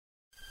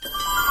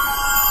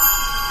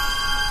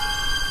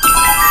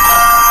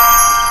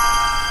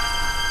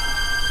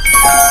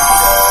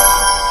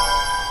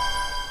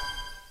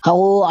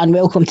Hello and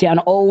welcome to an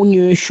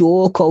all-new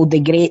show called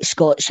the Great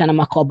Scott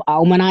Cinema Club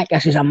Almanac.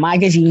 This is a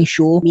magazine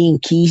show me and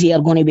Keezy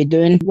are going to be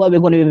doing. What are we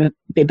going to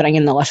be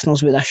bringing the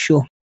listeners with this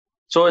show?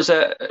 So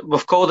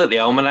we've called it the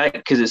Almanac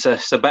because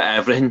it's a bit of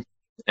everything.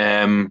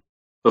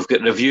 We've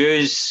got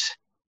reviews,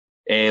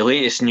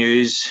 latest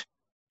news,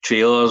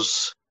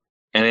 trailers,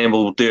 and then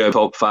we'll do a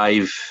top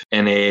 5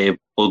 and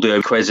we'll do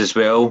a quiz as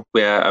well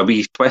with a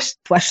wee twist.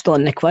 Twist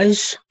on the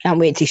quiz. Can't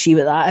wait to see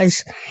what that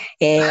is.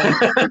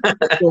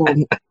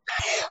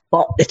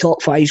 But the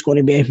top 5 is going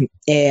to be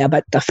a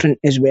bit different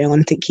as well,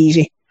 isn't it,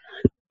 Keezy?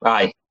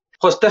 Aye.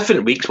 Plus,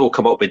 different weeks will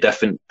come up with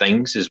different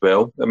things as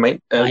well.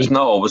 It's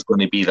not always going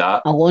to be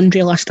that. A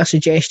laundry list of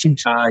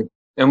suggestions. Aye.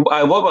 And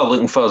what we're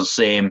looking for is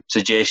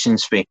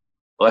suggestions for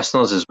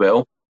listeners as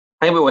well.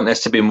 I think we want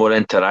this to be more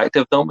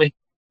interactive, don't we?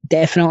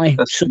 Definitely.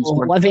 So,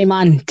 Livy,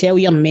 man, tell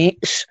your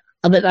mates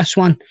about this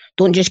one.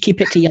 Don't just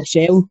keep it to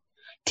yourself.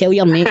 Tell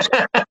your mates.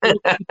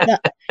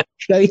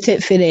 Shout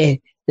it for the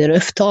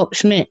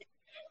rooftops, mate.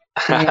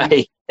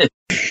 Aye.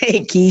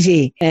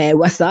 Keezy,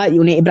 with that,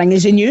 you'll need to bring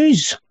us the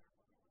news.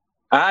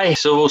 Aye,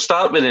 so we'll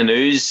start with the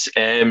news.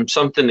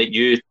 Something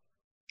that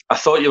I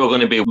thought you were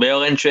going to be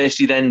well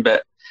interested in,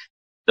 but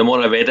the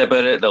more I read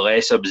about it, the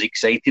less I was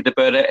excited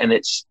about it, and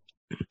it's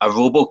a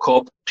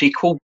RoboCop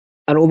prequel.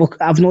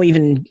 I've not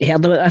even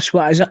heard about this.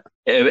 What is it?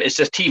 It's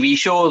a TV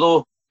show,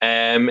 though.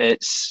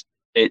 It's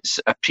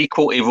a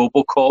prequel to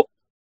RoboCop,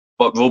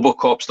 but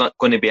RoboCop's not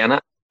going to be in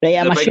it. Right,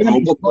 I'm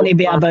assuming it's going to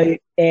be about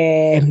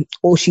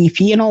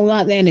OCP and all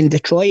that then in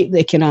Detroit.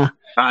 They kind of...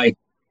 Aye.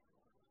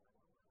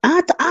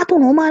 I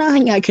don't know, man. I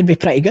think that could be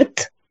pretty good.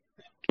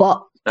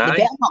 But they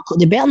better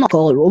not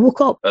call it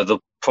RoboCop. They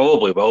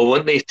probably will,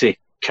 won't they, to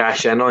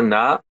cash in on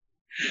that?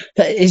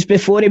 But it's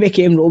before he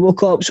became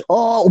RoboCop.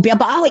 Oh, it'll be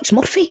about Alex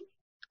Murphy.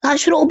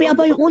 That's what it'll be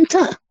about, won't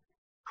it?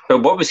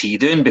 But what was he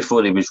doing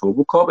before he was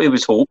RoboCop? He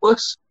was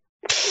hopeless.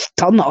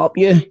 Turn it up,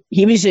 you.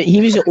 He was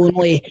the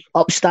only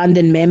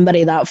upstanding member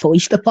of that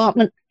police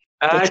department.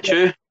 Aye,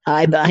 true.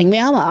 Aye, but I think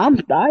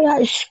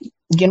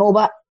you know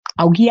what?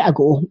 I'll give it a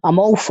go. I'm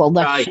all for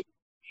this. Aye.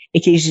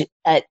 Because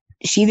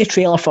see the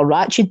trailer for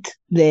Ratched,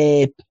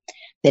 the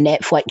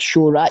Netflix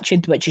show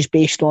Ratched, which is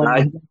based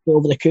on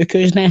Over the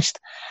Cuckoo's Nest.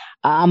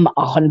 I'm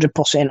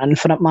 100% in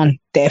for it, man.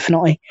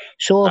 Definitely.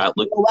 So you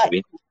know what?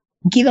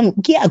 Give it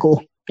a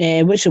go.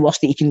 What's the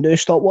worst that you can do?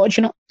 Stop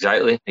watching it.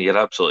 Exactly. You're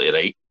absolutely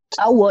right.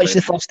 I'll watch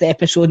the first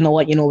episode and I'll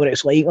let you know what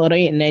it's like,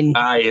 alright? And then...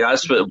 Aye,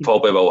 that's what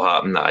probably will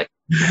happen, aye.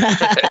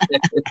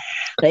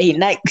 Right,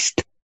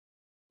 next.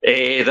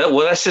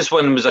 This is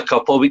one was a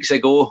couple of weeks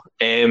ago,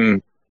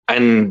 and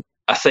I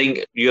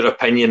think your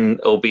opinion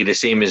will be the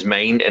same as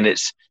mine, and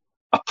it's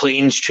a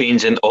Planes,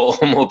 Trains and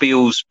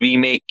Automobiles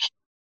remake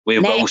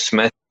with Will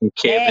Smith and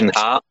Kevin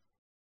Hart.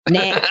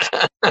 Next.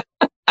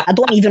 I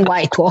don't even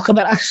want to talk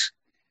about this.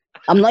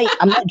 I'm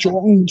not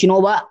joking. Do you know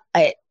what?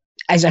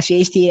 As I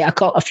said to you,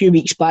 a few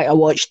weeks back, I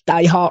watched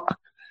Die Hard,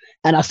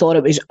 and I thought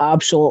it was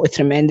absolutely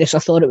tremendous. I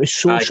thought it was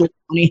so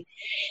funny,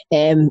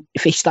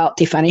 from start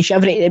to finish.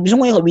 It was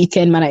only like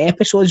 10-minute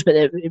episodes,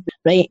 but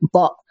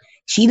But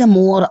see, the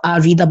more I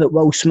read about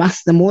Will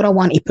Smith, the more I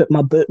want to put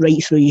my boot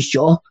right through his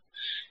jaw.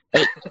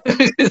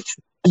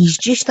 He's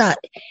just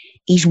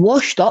he's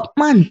washed up,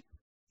 man.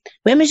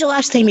 When was the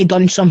last time he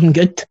done something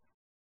good?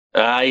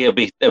 Aye, are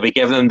we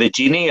giving him the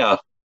genie or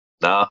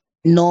nah?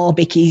 No,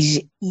 because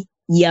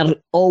you're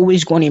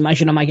always going to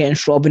measure him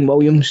against Robin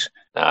Williams.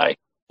 Aye.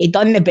 He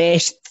done the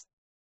best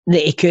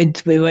that he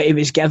could with what he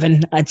was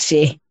given, I'd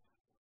say.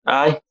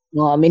 Aye. You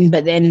know what I mean?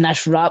 But then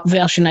this rap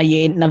version of You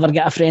Ain't Never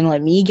Got a Friend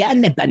Like Me, get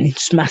in the bin,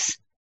 Smith.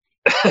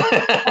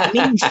 I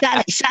mean,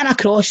 sitting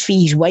across for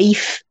his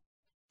wife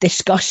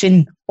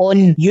discussing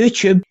on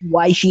YouTube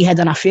why she had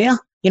an affair.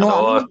 You know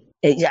what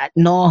I mean?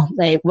 No,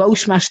 Will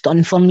Smith's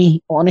done for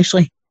me,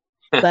 honestly.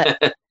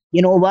 But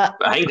you know what?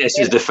 I think this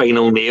is the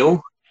final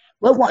nail.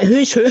 Well,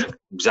 who's who?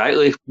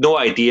 Exactly. No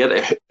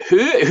idea.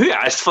 Who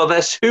asked for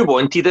this? Who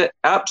wanted it?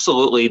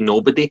 Absolutely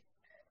nobody.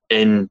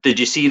 And did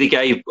you see the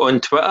guy on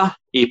Twitter?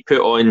 He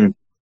put on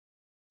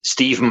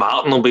Steve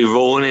Martin will be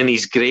rolling in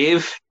his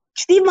grave.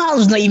 Steve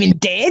Martin's not even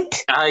dead.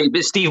 Aye,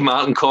 but Steve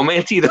Martin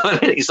commented on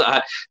it. He's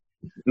like,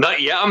 not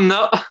yet, I'm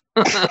not.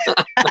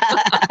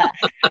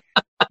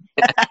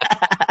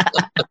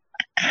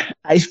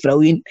 That's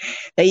brilliant.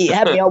 Hey,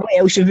 hit me up. What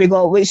else have we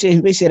got? What's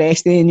the rest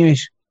of the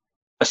news?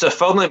 It's a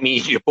film that me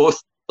you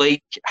both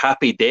like,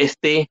 Happy Death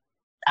Day.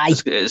 Aye.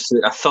 It's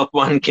a third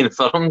one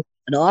confirmed.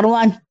 Another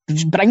one.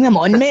 Just bring them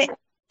on, mate.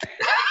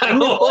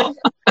 No,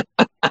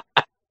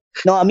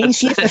 I mean,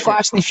 see if the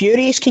Fast and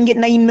Furious can get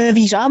 9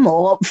 movies, I'm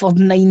all up for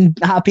 9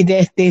 Happy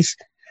Death Days.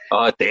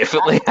 Oh,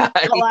 definitely.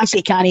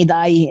 Classic can't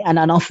die in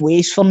enough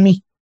ways for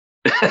me.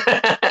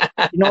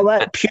 You know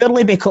what?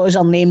 Purely because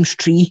her name's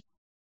Tree.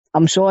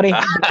 I'm sorry.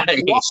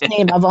 Worst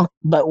name ever,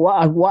 but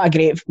what a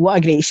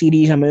great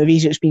series of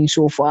movies it's been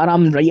so far.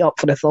 I'm right up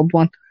for the third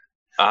one.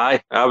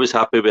 Aye, I was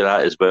happy with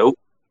that as well.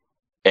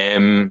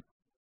 And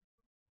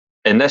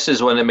this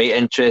is one that might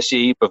interest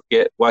you. We've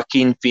got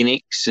Joaquin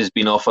Phoenix has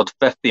been offered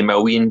 $50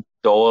 million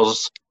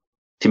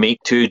to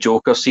make 2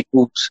 Joker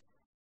sequels.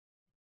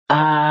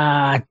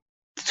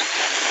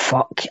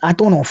 Fuck. I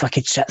don't know if I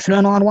could sit through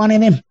another one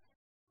of them.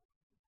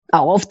 I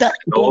loved it.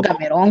 Don't get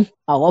me wrong.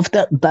 I loved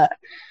it, but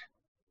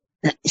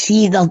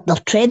see, they're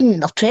treading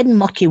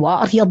murky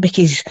water here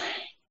because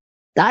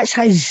that's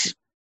his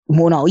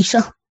Mona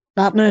Lisa.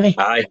 That movie.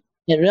 Aye.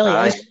 It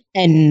really is,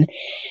 and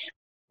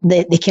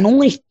they can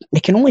only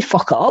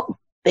fuck it up.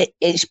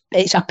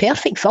 It's a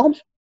perfect film.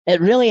 It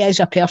really is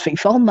a perfect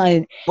film.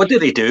 What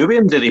did they do with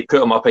him? Did they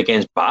put him up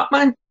against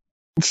Batman?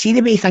 See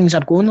the way things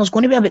are going. There's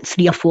going to be about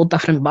 3 or 4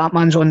 different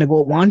Batmans on the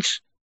go at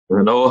once.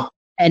 I know.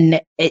 And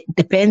it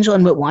depends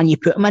on what one you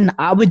put him in.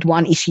 I would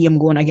want to see him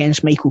going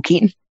against Michael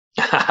Keaton.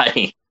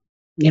 Aye.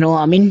 You know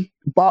what I mean?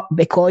 But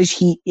because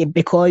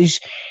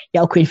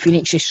Joaquin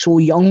Phoenix is so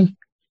young,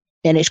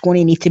 then it's going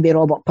to need to be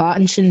Robert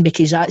Pattinson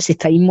because that's the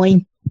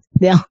timeline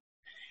there.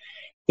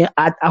 Yeah,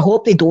 I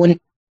hope they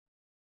don't.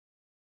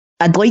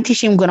 I'd like to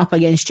see him going up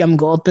against Jim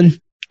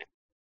Gordon.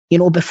 You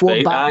know, before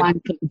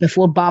Batman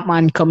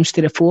comes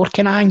to the fore,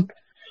 kind of thing.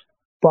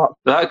 But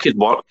that could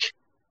work.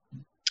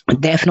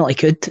 Definitely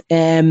could.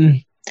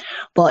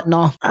 But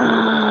no,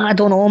 I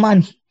don't know,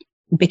 man.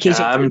 Because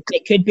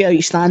it could be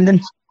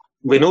outstanding.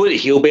 We know that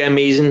he'll be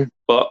amazing,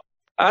 but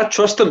I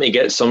trust him to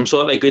get some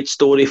sort of good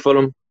story for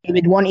him. He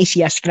would want to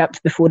see a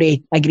script before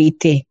he agreed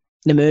to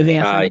the movie.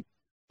 I think.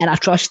 And I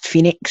trust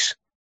Phoenix.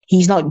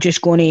 He's not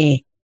just going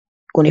to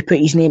put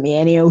his name to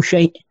any old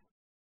shit.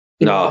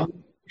 No.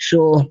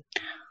 So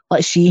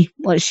let's see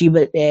what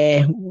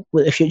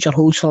the future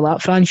holds for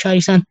that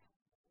franchise then.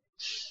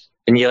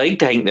 And you like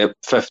to think that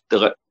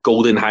the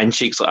golden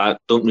handshakes like that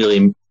don't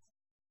really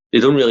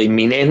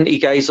mean anything to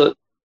guys like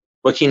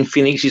Joaquin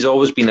Phoenix. He's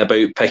always been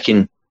about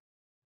picking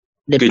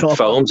good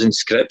films and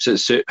scripts that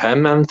suit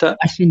him, hasn't it?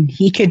 Listen,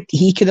 he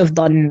could have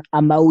done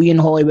a million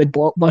Hollywood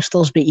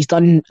blockbusters, but he's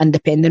done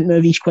independent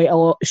movies quite a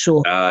lot.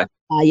 So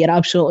you're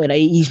absolutely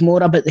right. He's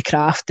more about the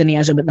craft than he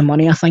is about the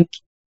money, I think.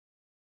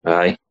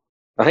 Aye.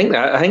 I think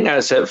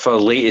that's it for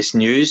latest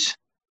news.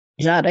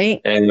 Is that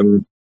right?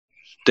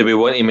 Do we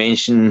want to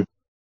mention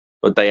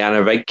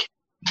Diana Rigg?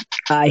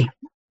 Aye.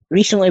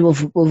 Recently,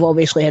 we've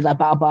obviously had a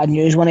bit of bad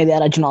news. One of the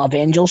original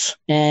Avengers,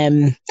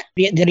 the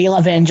real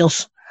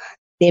Avengers,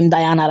 Dame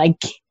Diana Rigg,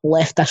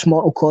 left this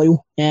mortal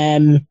coil.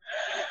 A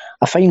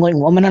fine looking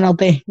woman in her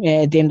day,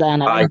 Dame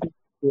Diana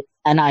Rigg,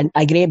 and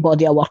a great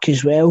body of work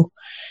as well.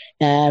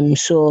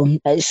 So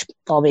it's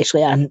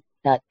obviously an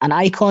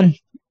icon,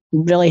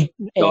 really.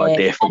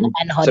 Definitely.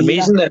 It's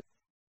amazing that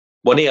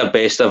one of her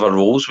best ever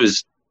roles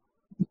was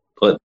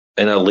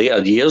in her later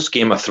years,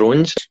 Game of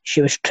Thrones.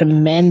 She was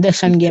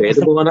tremendous in Game of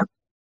Thrones. In it.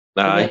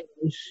 Aye.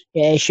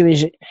 Yeah, she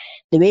was.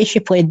 The way she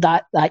played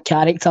that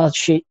character,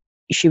 she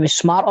was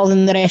smarter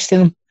than the rest of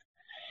them.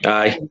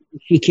 Aye.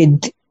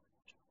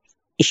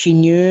 She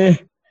knew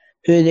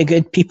who the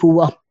good people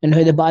were and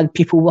who the bad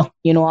people were.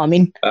 You know what I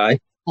mean? Aye.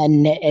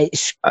 And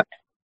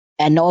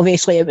and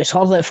obviously it was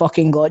her that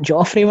fucking got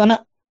Joffrey, wasn't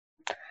it?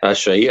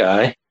 That's right.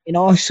 Aye. You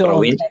know, so.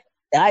 Brilliant.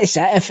 That's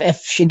it.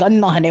 If she done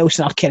nothing else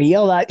in her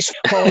career, that's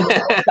probably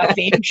the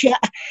fame shit.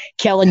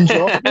 Killing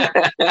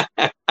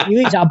Joffrey.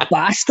 He was a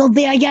bastard,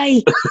 there,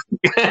 guy.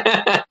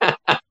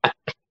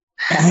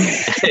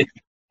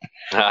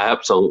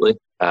 Absolutely.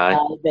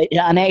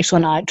 An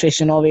excellent actress,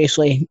 and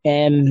obviously,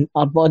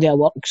 her body of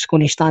work's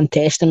going to stand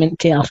testament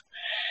to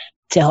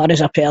her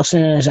as a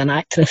person and as an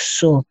actress.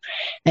 So,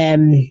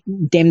 Dame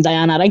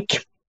Diana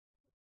Rigg.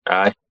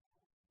 Aye.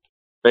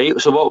 Right.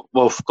 So what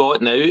we've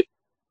got now.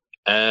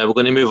 We're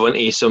going to move on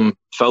to some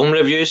film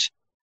reviews.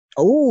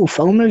 Oh,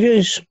 film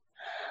reviews.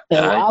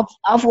 Well,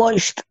 I've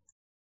watched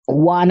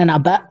 1 and a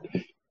bit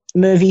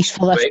movies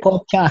for this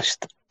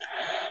podcast,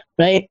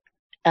 right?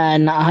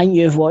 And I think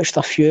you've watched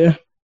a few,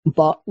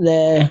 but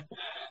the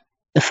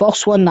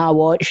first one I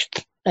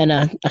watched, and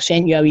I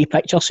sent you a wee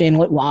picture saying,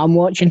 look what I'm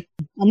watching.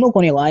 I'm not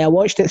going to lie, I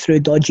watched it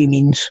through dodgy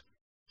means.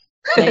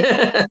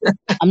 Right?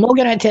 I'm not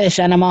going out to the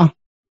cinema.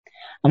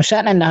 I'm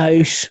sitting in the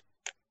house.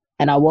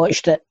 And I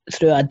watched it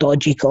through a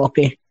dodgy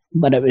copy,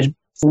 but it was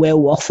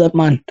well worth it,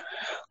 man.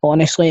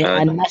 Honestly.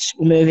 And this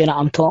movie that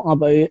I'm talking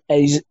about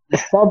is the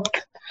third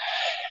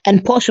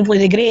and possibly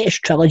the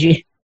greatest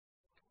trilogy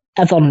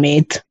ever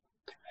made.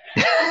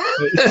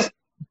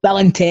 Bill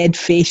and Ted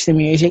Face the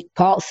Music,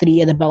 part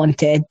 3 of the Bill and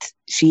Ted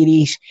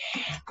series.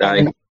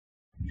 I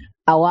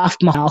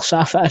laughed my arse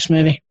off at this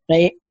movie,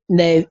 right?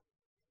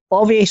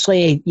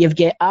 Obviously, you've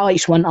got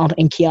Alex Winter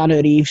and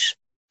Keanu Reeves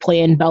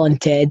playing Bill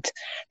and Ted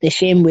the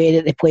same way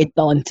that they played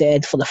Bill and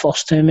Ted for the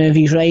first 2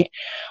 movies, right?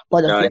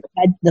 But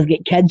they've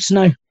got kids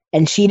now.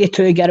 And see the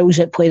 2 girls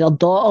that play their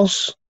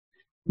daughters,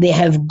 they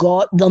have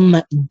got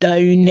them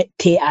down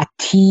to a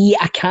T.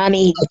 I can't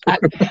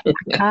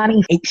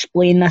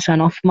explain this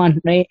enough,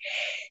 man, right?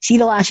 See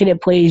the lassie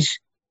that plays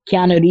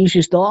Keanu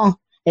Reeves' daughter?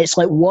 It's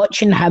like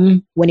watching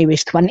him when he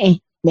was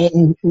 20,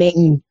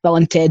 making Bill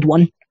and Ted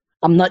 1.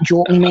 I'm not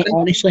joking, mate,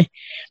 honestly.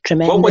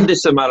 Tremendous. What one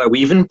does Samara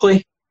Weaving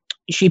play?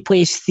 She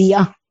plays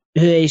Thea,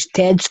 who is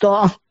Ted's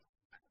daughter.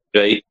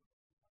 Right.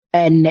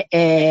 And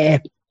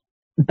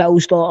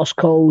Bill's daughter's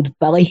called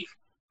Billy.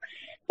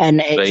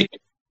 And it's,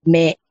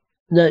 mate,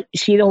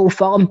 see the whole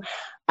film,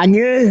 I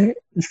knew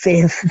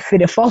for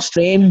the first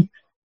frame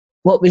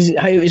how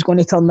it was going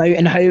to turn out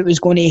and how it was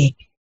going to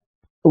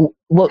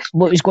what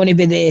was going to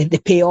be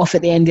the payoff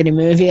at the end of the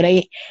movie,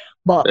 right?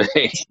 But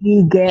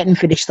see, getting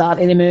from the start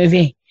of the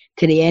movie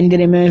to the end of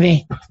the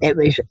movie, it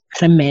was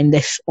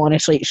tremendous.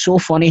 Honestly, it's so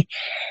funny,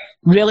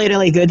 really,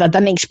 really good. I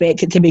didn't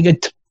expect it to be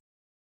good,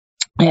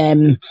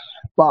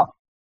 but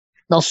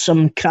there's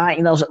some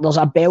cracking. There's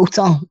a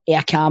belter,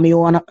 a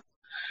cameo on it,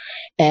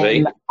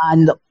 Right.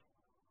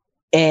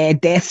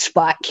 and Death's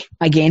back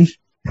again.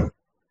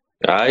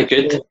 Aye,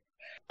 good.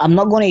 I'm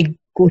not going to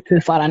go too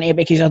far into it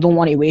because I don't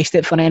want to waste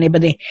it for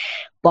anybody.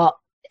 But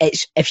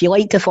it's, if you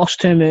like the first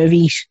two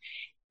movies,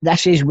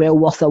 this is well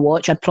worth a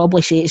watch. I'd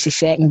probably say it's the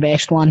second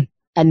best one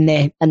in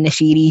the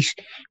series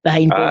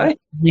behind.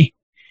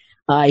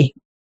 Aye,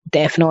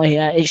 definitely.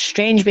 It's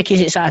strange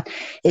because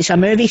it's a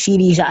movie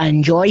series that I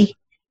enjoy,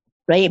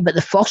 right? But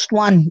the first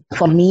one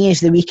for me is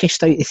the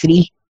weakest out of the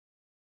three.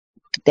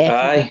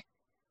 Definitely.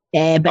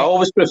 Aye. But I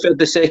always preferred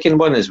the second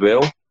one as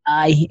well.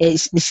 Aye,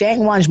 it's the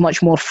second one's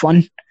much more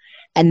fun,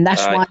 and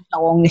this one's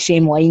along the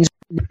same lines.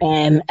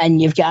 And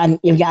you've got a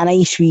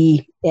nice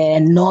wee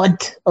nod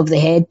of the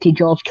head to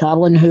George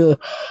Carlin, who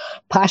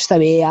passed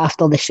away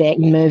after the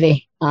second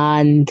movie,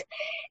 and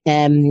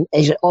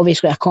is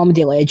obviously a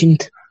comedy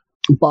legend.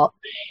 But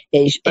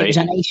it was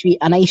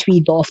a nice wee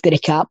doff to the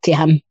cap to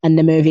him in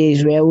the movie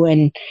as well.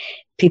 And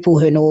people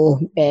who know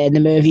the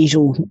movies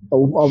will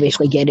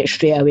obviously get it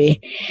straight away.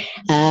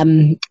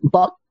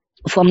 But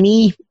for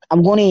me,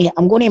 I'm going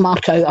to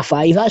mark out a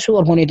 5. That's what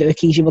we're going to do,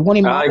 Keezy. We're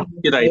going to mark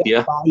good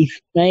idea. 5,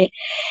 right?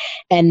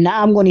 And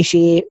I'm going to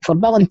say for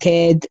Bill and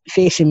Ted,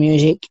 Face and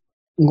Music,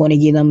 I'm going to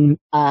give them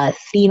a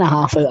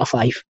 3.5 out of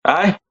 5.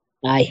 Aye,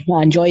 I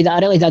enjoyed it. I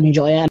really did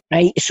enjoy it.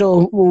 Right,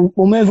 so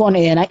we'll move on to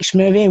the next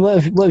movie.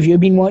 What have you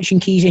been watching,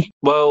 Keezy?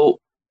 Well,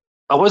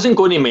 I wasn't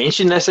going to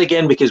mention this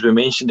again because we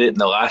mentioned it in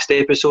the last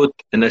episode,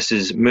 and this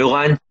is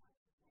Mulan.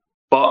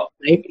 But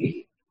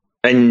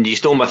and you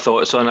stole my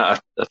thoughts on it. I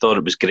thought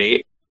it was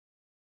great.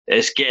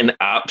 It's getting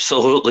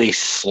absolutely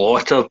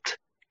slaughtered.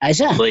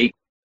 Is it?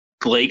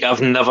 Like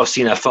I've never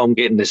seen a film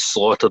getting as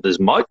slaughtered as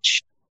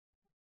much,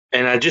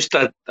 and I just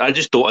don't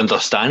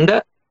understand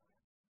it.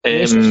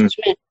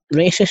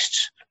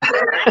 Racists.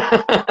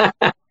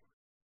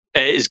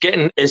 It's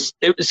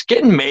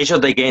getting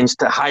measured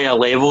against higher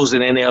levels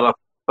than any other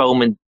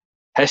film in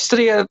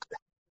history.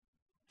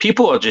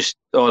 People are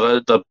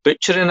they're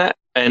butchering it,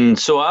 and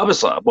so I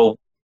was like, well,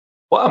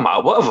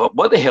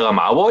 what the hell am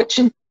I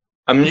watching?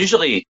 I'm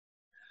usually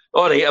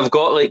all right. I've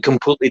got like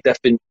completely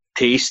different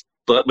taste,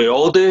 like we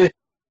all do,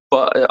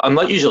 but I'm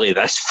not usually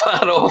this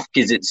far off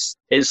because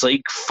it's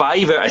like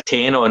 5 out of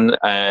 10 on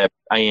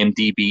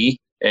IMDb.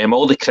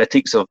 All the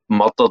critics have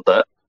murdered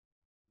it.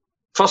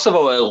 First of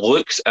all, it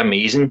looks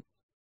amazing.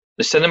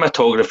 The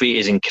cinematography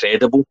is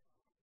incredible.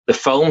 The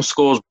film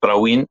score's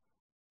brilliant.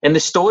 And the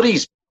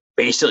story's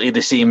basically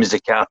the same as the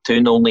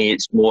cartoon, only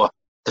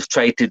they've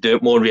tried to do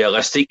it more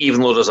realistic,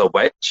 even though there's a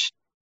witch.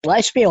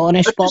 Let's be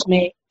honest, but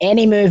mate,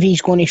 any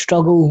movie's going to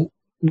struggle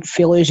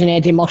for losing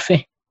Eddie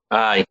Murphy.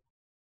 Aye.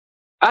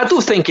 I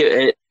don't think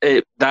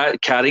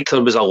that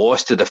character was a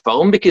loss to the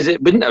film because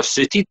it wouldn't have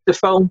suited the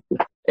film.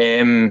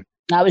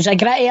 That was a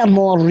grittier,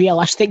 more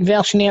realistic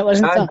version of it,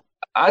 wasn't it?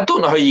 I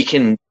don't know how you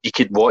could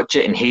watch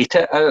it and hate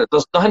it.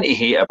 There's nothing to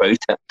hate about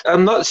it.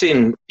 I'm not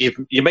saying you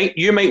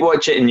might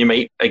watch it and you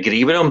might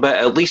agree with them, but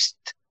at least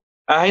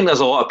I think there's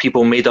a lot of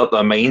people made up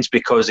their minds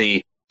because of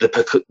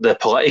the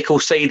political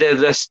side of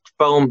this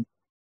film.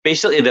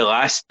 Basically, the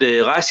last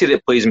year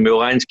that plays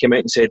Mulan's came out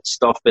and said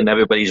stuff, and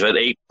everybody's like,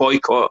 hey,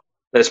 boycott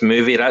this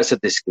movie. That's a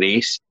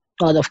disgrace.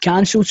 Oh, they've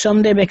cancelled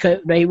somebody because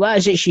what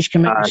is it she's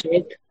come out and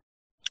said?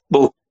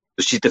 Well,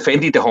 she's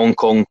defended the Hong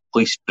Kong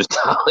police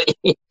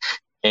brutality.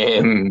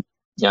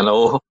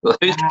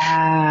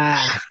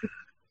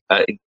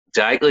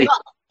 Exactly.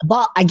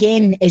 But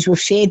again, as we've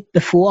said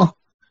before,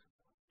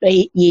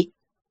 right?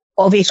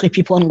 Obviously,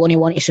 people aren't going to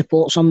want to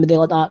support somebody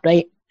like that,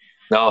 right?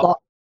 No. But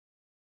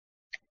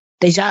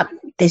does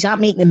that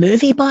make the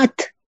movie bad?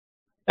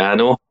 I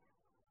know.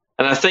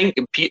 And I think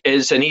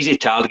it's an easy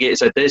target.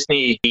 It's a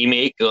Disney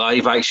remake,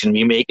 live action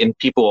remake, and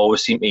people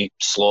always seem to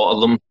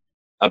slaughter them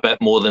a bit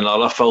more than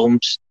other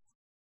films.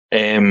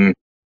 And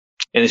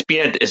the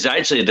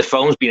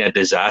film's been a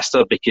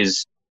disaster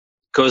because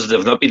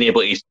they've not been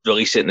able to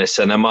release it in the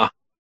cinema,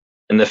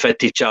 and they've had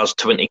to charge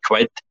 20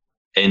 quid.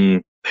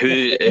 And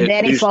the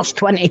very first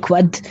 20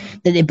 quid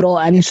that they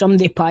brought in,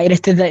 somebody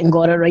pirated it and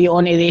got it right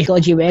onto the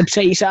dodgy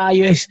websites that I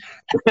use.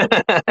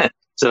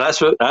 So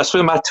that's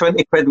where my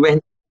 20 quid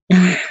went.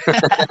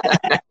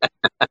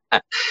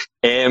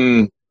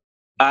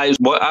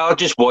 I'll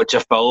just watch a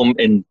film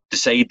and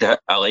decide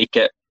that I like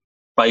it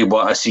by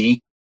what I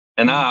see.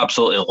 And I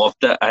absolutely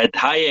loved it. I had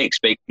high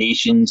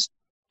expectations,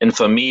 and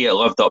for me, it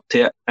lived up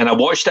to it. And I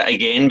watched it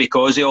again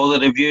because of all the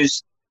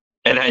reviews,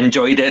 and I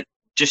enjoyed it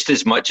just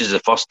as much as the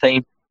first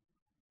time.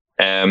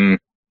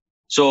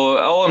 So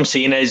all I'm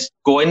saying is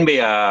go in with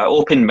an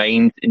open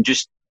mind and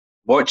just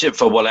watch it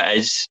for what it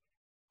is,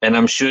 and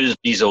I'm sure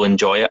you'll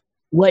enjoy it.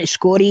 What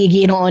score are you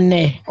getting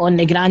on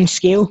the grand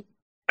scale?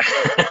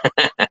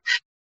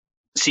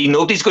 See,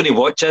 nobody's going to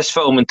watch this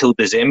film until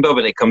December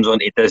when it comes on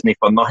to Disney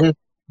for nothing.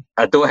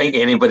 I don't think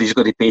anybody's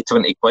going to pay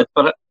 20 quid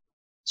for it.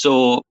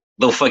 So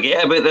they'll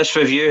forget about this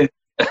review.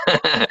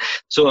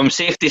 So I'm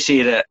safe to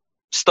say that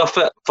stuff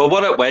it for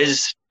what it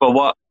was, for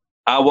what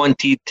I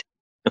wanted,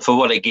 and for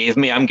what it gave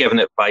me, I'm giving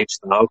it 5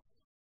 stars.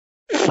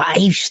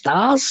 5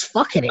 stars?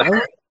 Fucking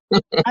hell.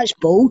 That's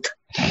bold.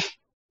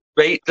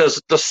 Right, there's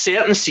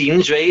certain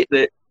scenes, right,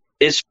 that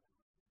it's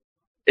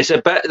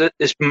a bit,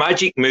 it's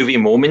magic movie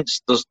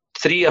moments. There's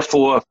 3 or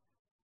 4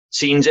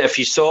 scenes that if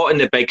you saw it on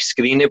the big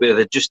screen, it would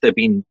have just have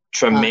been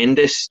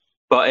tremendous.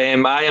 But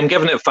I am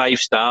giving it 5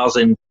 stars,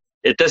 and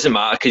it doesn't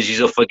matter because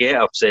you'll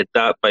forget I've said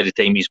that by the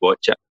time you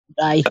watch it.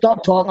 Aye,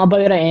 stop talking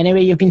about it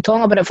anyway. You've been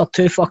talking about it for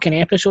 2 fucking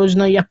episodes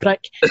now, you prick.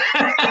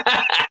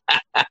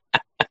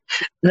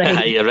 Right.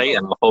 Aye, you're right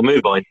enough. I'll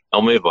move on.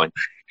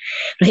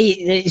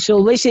 Right,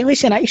 so what's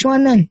the next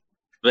one then?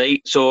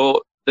 Right,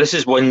 so this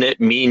is one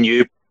that me and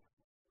you,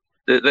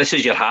 this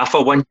is your half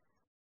of one.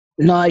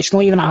 No, it's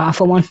not even a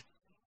half of one.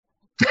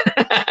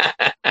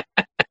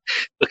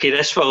 Okay,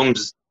 this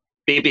film's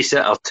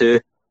Babysitter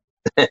 2,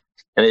 and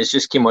it's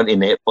just came onto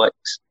Netflix.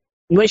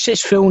 What's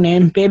its full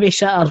name?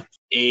 Babysitter?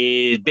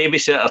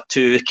 Babysitter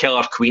 2,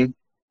 Killer Queen.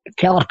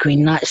 Killer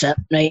Queen, that's it.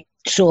 Right,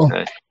 so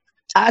Aye.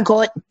 I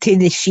got to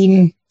the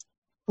scene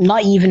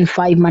not even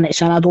 5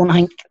 minutes in, I don't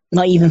think.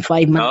 Not even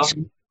 5 minutes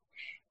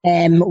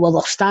in. Well,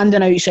 they're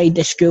standing outside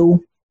the school,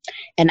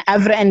 and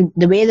everything,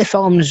 the way the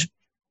film's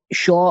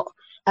shot,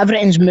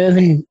 everything's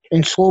moving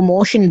in slow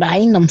motion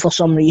behind them for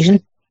some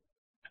reason.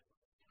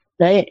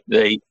 Right?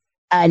 Right.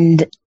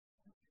 And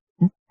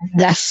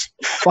this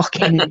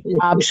fucking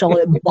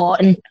absolute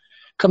bottom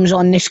comes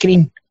on the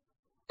screen.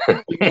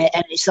 And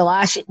it's the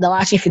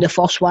lassie for the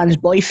first one's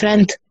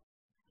boyfriend.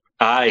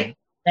 Aye.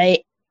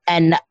 Right?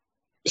 And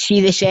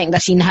see, the second I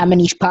seen him and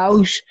his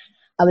pals,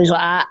 I was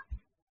like,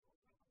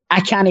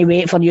 I can't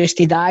wait for you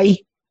to die.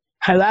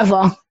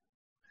 However,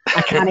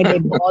 I can't be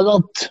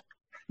bothered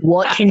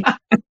watching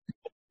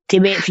to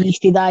wait for you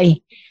to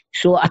die.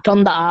 So I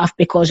turned it off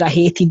because I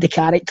hated the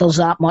characters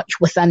that much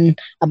within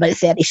about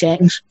 30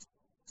 seconds.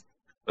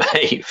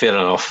 Right, fair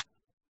enough.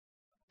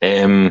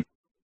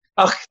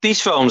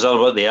 These films are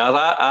what they are.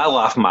 I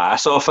laugh my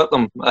ass off at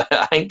them.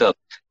 I think they're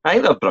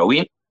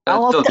brilliant. I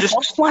love the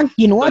first one.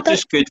 You know, they're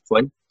just good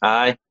fun.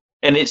 Aye,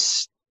 and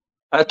it's.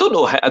 I don't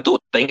know. I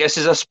don't think this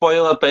is a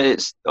spoiler, but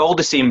it's all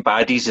the same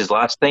baddies as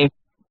last time.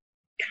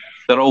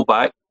 They're all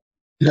back.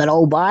 They're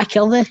all back,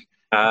 are they?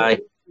 Aye.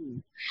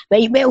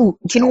 Right. Well,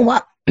 do you know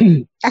what?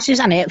 This is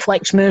a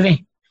Netflix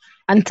movie,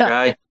 isn't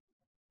it?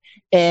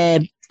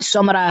 Aye.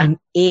 Summer of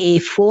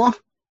 '84.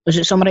 Was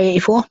it summer of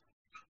 '84?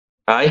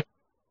 Aye.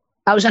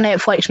 That was a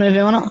Netflix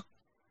movie, wasn't it?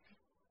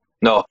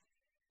 No,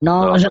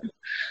 was it?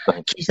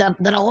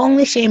 They're along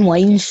the same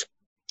lines,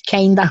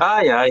 kinda.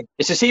 Aye.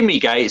 It's the same wee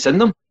guy. It's in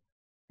them.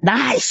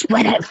 That's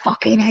what it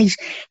fucking is.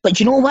 But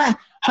you know what?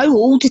 How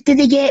old did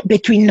they get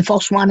between the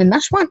first one and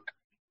this one?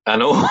 I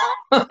know.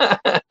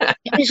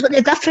 It was like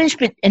the difference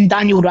in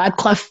Daniel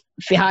Radcliffe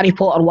for Harry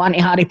Potter 1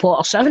 to Harry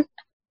Potter 7.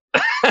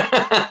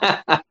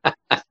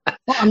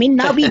 What I mean,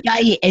 that wee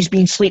guy has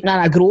been sleeping in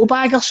a grow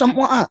bag or something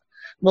like that.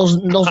 There's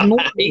no...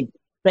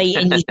 Right,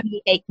 and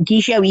it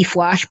gives you a wee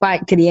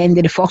flashback to the end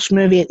of the first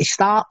movie at the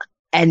start,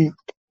 and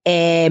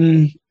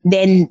then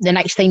the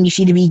next time you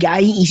see the wee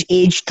guy, he's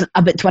aged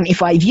about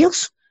 25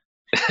 years.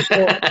 So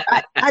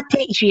that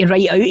takes you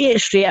right out of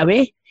it straight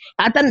away.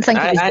 I didn't think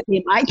it was the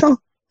same actor.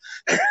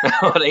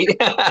 All right.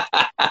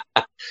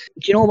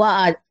 Do you know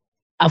what?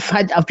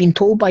 I've been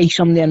told by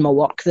somebody in my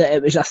work that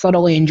it was a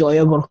thoroughly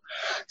enjoyable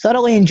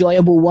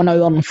 1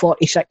 hour and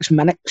 46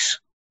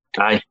 minutes.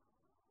 Aye.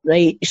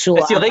 Right, so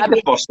if you like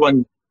the first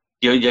one,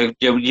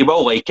 you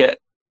will like it.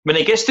 When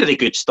it gets to the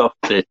good stuff,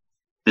 the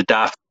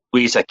daft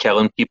ways of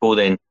killing people,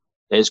 then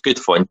it's good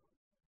fun.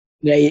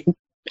 Right,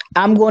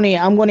 I'm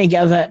gonna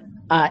give it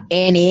a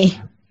NA.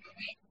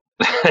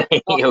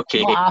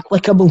 Okay. Not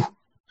applicable.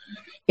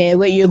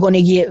 What are you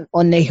gonna get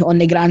on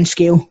the grand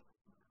scale?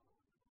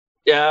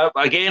 Yeah,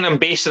 again, I'm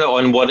basing it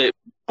on what it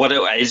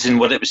is and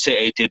what it was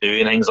set out to do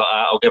and things like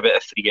that. I'll give it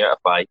a 3 out of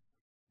 5.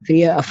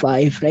 3 out of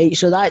 5, right?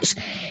 So that's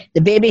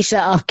the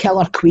Babysitter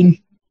Killer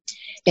Queen.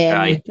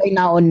 Find that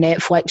on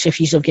Netflix if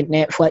you've got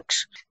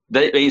Netflix.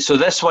 Right, so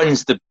this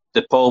one's the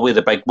probably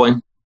the big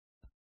one.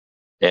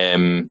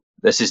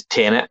 This is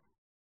Tenet.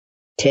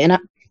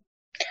 Tenet?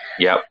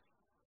 Yep.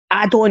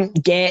 I don't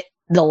get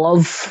the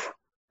love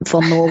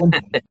for Nolan.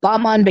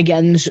 Batman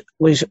Begins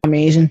was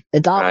amazing. The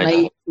Dark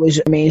Knight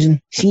was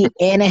amazing. See,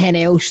 anything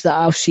else that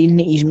I've seen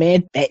that he's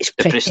made, it's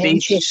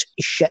pretentious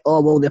shit.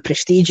 Oh, well, The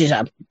Prestige is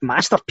a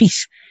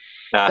masterpiece.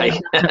 Aye.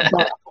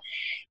 But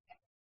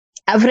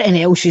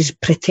everything else is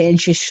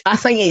pretentious. I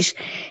think it's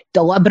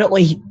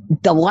deliberately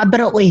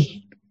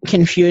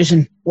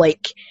confusing.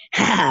 Like,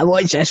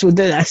 watch this, we'll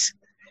do this.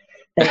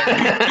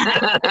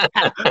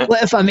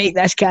 What if I make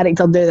this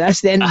character do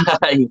this? Then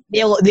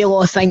they'll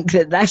all think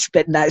that this,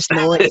 but that's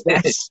not. It's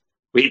this.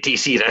 Wait till you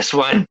see this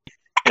one.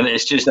 and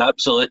it's just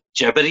absolute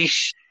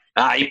gibberish.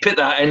 You put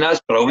that in,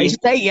 that's brilliant.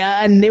 It's like,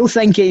 yeah, and they'll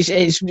think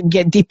it's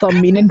get deeper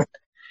meaning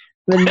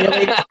when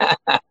really.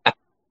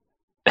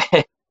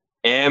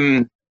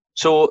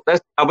 So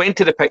I went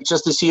to the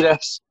pictures to see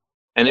this,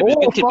 and it was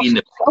good to be in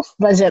the first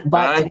visit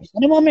back to the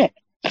cinema, mate.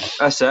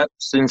 That's it.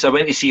 Since I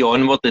went to see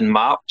Onward in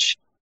March,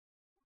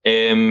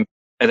 and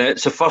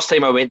it's the first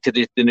time I went to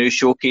the new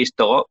Showcase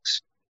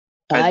Deluxe.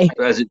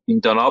 As it's been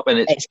done up, and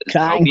it's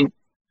brilliant.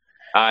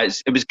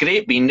 It was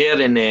great being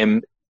there, and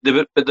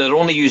they're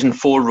only using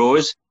 4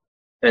 rows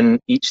in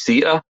each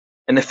theatre,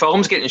 and the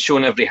film's getting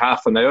shown every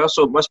half an hour,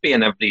 so it must be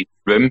in every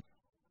room.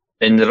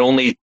 And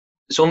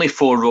it's only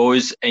 4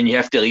 rows, and you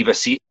have to leave a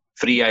seat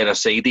free either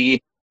side of you.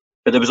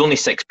 But there was only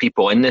 6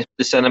 people in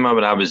the cinema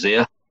when I was there,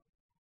 and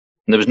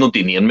there was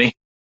nobody near me,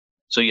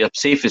 so you're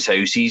safe as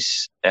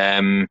houses.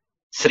 3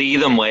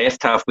 of them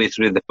left halfway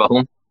through the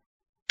film.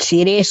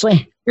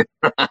 Seriously?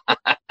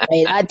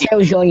 Right, that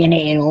tells you all you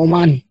need to know,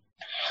 man.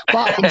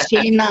 But in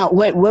saying that,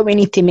 what we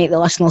need to make the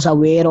listeners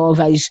aware of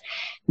is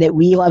that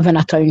we live in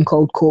a town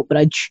called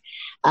Coatbridge,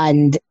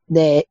 and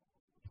it's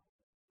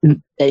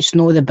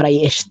not the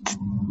brightest.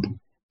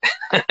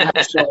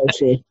 That's what I'll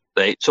say.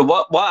 Right, so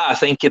what I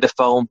think of the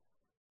film,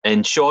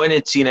 and Sean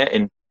had seen it,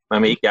 and my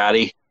mate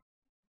Gary,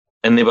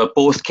 and they were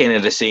both kind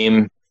of the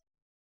same.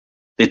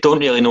 They don't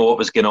really know what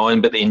was going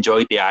on, but they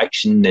enjoyed the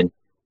action and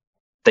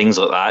things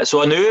like that.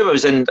 So I knew it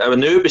was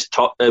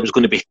tough. It was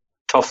going to be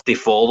tough to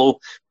follow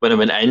when I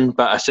went in.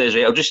 But I said,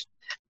 right,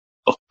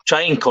 I'll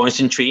try and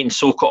concentrate and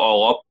soak it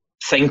all up,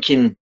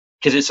 thinking,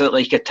 because it's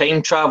like a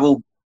time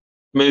travel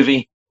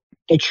movie.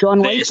 Did Sean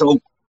like it?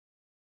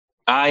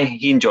 Aye,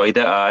 he enjoyed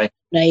it. Aye.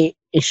 Right.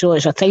 So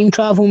it's a time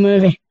travel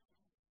movie.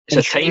 It's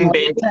a time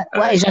bend.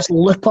 What is this,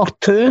 Looper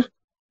 2?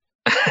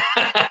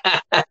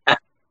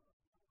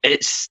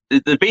 It's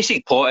the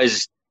basic plot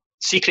is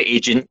secret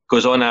agent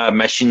goes on a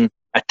mission,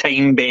 a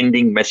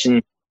time-bending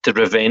mission to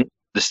prevent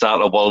the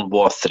start of World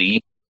War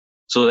III.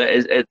 So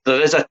there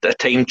is a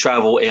time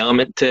travel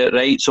element to it,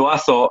 right? So I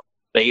thought,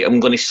 right, I'm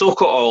going to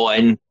soak it all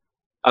in.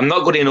 I'm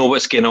not going to know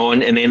what's going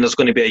on, and then there's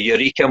going to be a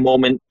eureka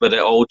moment where it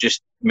all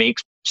just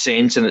makes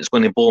sense and it's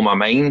going to blow my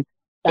mind.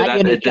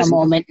 That eureka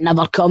moment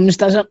never comes,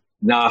 does it?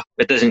 Nah,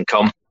 it doesn't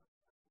come.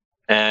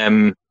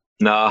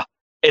 Nah.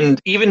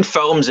 And even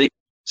films,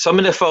 some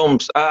of the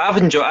films, I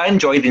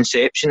enjoyed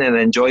Inception and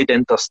I enjoyed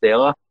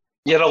Interstellar.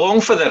 You're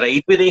along for the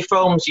ride with these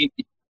films.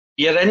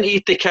 You're into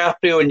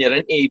DiCaprio and you're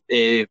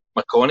into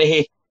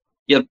McConaughey.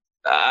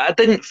 I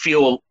didn't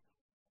feel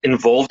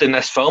involved in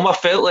this film. I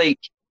felt like,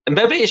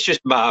 maybe it's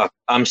just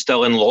I'm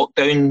still in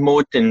lockdown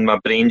mode and my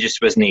brain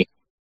just wasn't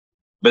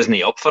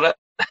up for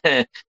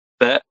it.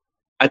 But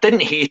I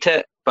didn't hate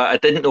it, but I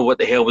didn't know what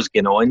the hell was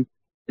going on.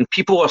 And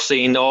people were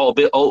saying,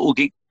 it'll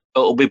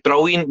be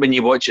brilliant when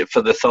you watch it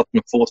for the 3rd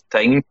and 4th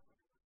time.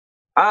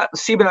 I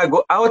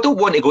don't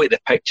want to go to the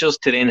pictures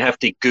to then have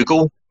to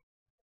Google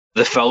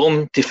the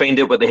film to find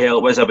out what the hell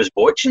it was I was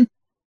watching.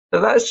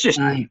 So that's just...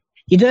 Aye.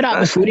 You do that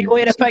before you go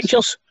to the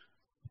pictures?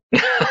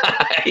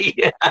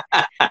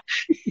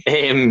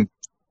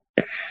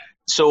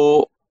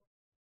 So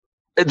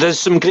there's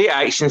some great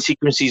action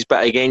sequences,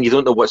 but again, you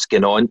don't know what's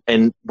going on.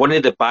 And one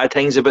of the bad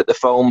things about the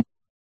film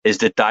is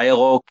the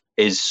dialogue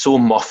is so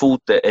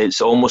muffled that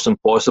it's almost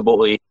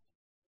impossible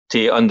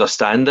to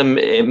understand them.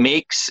 It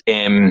makes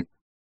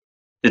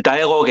the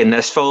dialogue in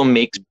this film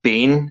makes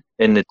Bane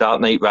in The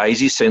Dark Knight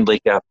Rises sound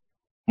like a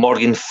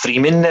Morgan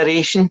Freeman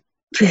narration.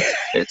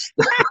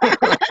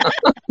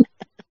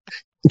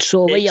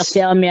 So what you're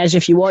telling me is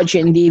if you watch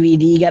it in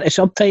DVD, get the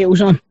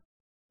subtitles on?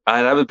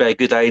 Aye, that would be a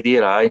good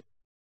idea, aye.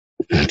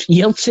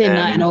 You're saying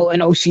that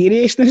in all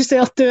seriousness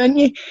there too, aren't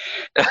you?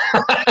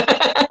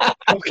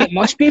 Look, it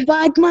must be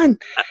bad, man.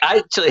 I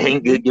actually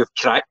think that you've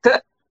cracked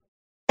it.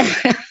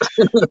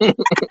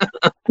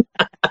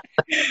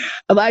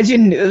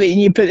 Imagine when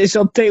you put the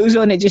subtitles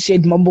on, it just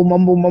said mumble,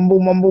 mumble, mumble,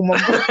 mumble,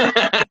 mumble.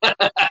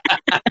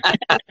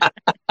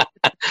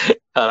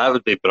 That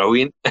would be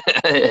brilliant.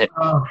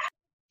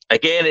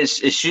 Again,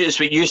 it's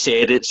what you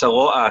said. It's a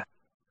lot of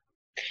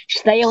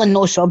style and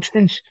no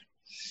substance.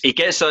 He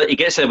gets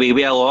away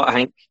with a lot.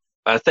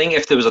 I think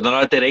if there was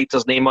another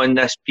director's name on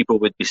this, people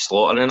would be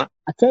slaughtering it.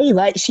 I tell you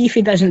what, see if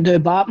he doesn't do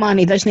Batman,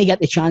 he doesn't get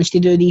the chance to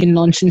do these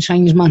nonsense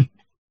things, man.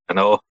 I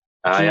know.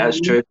 Aye,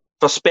 that's true.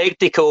 For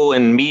spectacle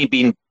and me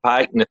being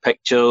packed in the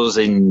pictures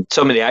and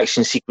some of the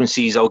action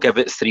sequences, I'll give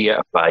it 3 out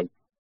of 5.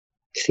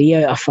 3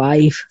 out of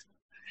 5.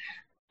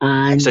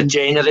 And it's a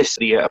generous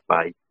 3 out of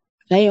 5.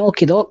 Right,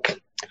 okie doke.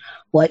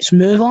 Let's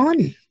move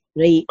on.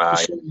 Right,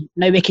 so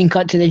now we can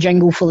cut to the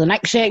jingle for the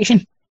next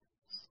section.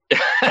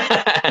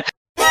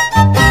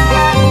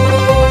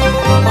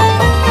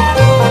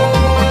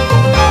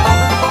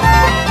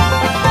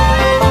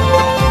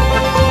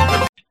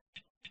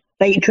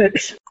 Right,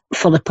 troops,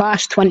 for the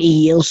past 20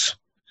 years,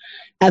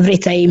 every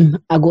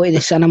time I go to the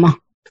cinema,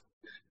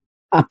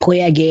 I play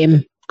a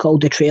game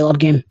called the trailer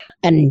game.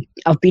 And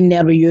I've been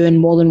there with you on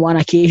more than one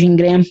occasion,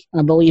 Graham.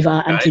 I believe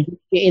I introduced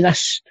you to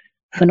this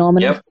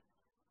phenomenon. Yep.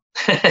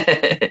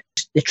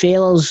 The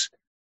trailers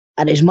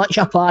are as much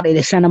a part of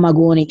the cinema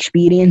going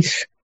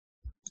experience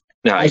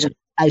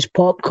as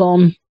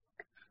popcorn,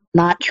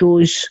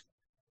 nachos,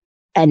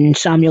 and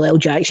Samuel L.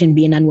 Jackson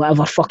being in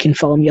whatever fucking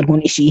film you're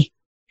going to see.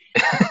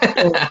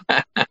 So,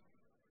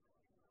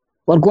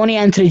 we're going to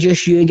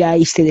introduce you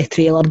guys to the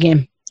trailer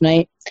game,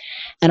 right?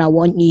 And I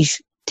want you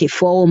to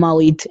follow my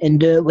lead and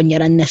do it when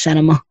you're in the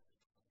cinema.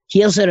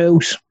 Here's the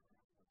rules.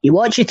 You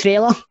watch the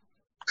trailer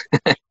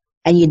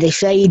and you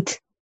decide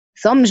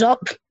thumbs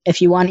up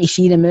if you want to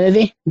see the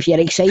movie, if you're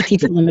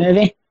excited for the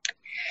movie.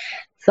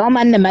 Thumb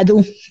in the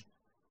middle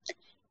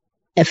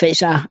if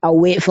it's I'll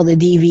wait for the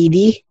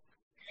DVD.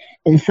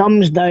 And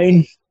thumbs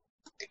down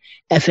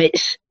if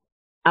it's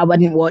I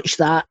wouldn't watch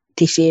that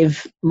to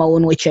save my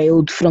only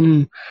child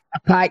from a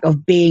pack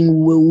of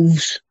baying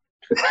wolves.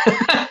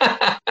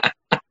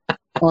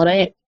 All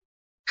right.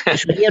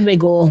 So here we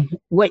go.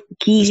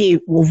 Keezy,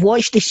 we've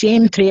watched the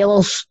same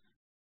trailers.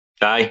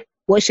 Aye.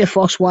 What's the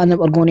first one that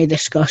we're going to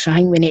discuss? I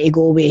think we need to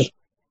go with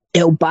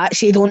El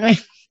Batsy, don't we?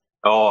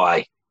 Oh,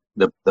 aye.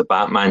 The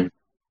Batman.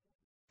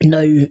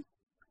 Now,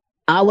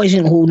 I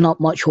wasn't holding up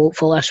much hope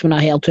for this when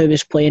I heard who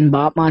was playing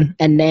Batman,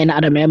 and then I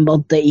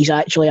remembered that he's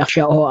actually a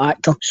shit-hot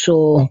actor.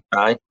 So,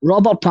 aye.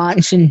 Robert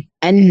Pattinson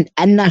in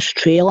this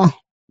trailer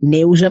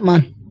nails it,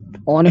 man.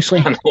 Honestly.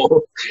 I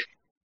know.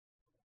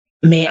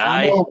 Mate,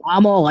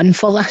 I'm all in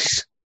for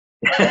this.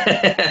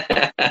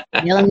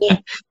 Telling you.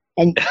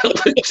 And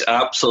it looks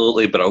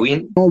absolutely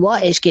brilliant. You know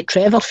what? It's got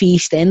Trevor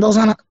Fee-Stenders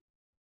in it.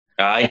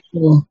 Aye.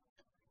 So,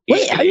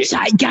 wait, how's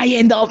that guy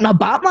end up in a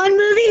Batman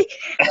movie?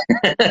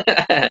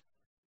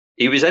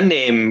 He was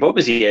in, what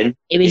was he in?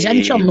 He was in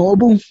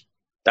Chernobyl.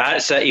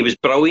 That's it, he was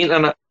brilliant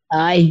in it.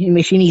 Aye, he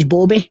was in his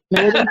Bobby.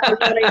 Right,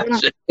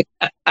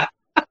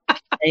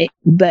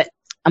 but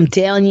I'm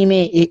telling you,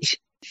 mate,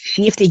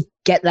 see if they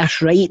get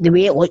this right, the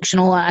way it looks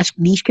and all that,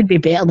 these could be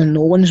better than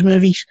Nolan's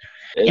movies.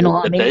 You know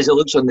what I mean? It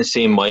looks on the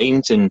same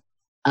lines, and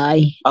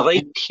aye. I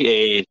like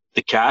the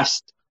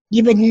cast.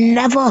 You would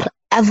never,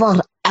 ever,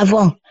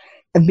 ever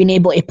have been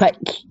able to pick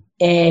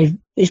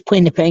who's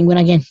playing the Penguin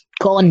again?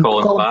 Colin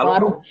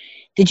Farrell.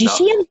 Did you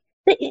see him?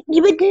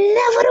 You would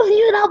never have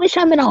knew that was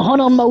him in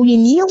 100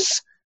 million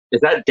years.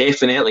 Is that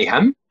definitely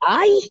him?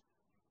 Aye.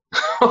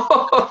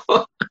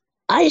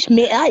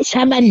 That's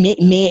him, and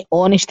mate,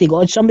 honest to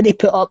God, somebody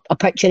put up a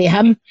picture of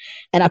him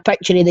and a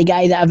picture of the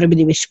guy that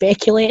everybody was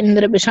speculating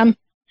that it was him.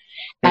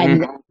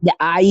 And the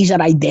eyes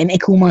are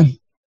identical, man.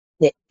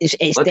 It's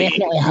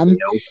definitely him.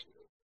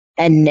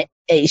 And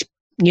it's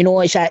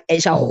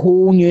it's a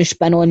whole new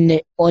spin on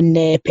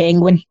the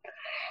Penguin,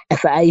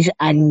 if it is.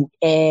 And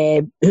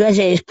who is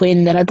it is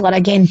playing the Riddler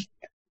again?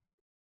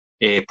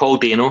 Paul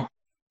Dano.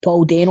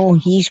 Paul Dano.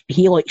 He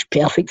looks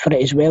perfect for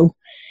it as well.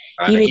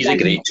 He's a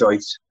great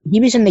choice. He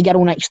was in The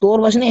Girl Next Door,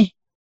 wasn't he?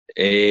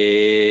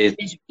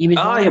 He was.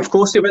 Aye, of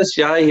course he was.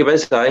 Yeah, he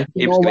was. Aye,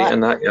 he was great in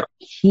that. Yeah.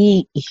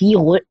 He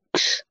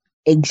looks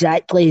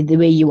exactly the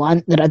way you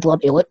want the Riddler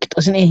to look,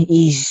 doesn't he?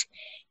 He's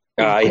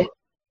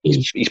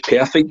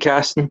perfect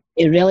casting.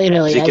 He really,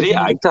 really he's is. He's a great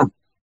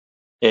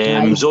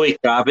actor. Zoe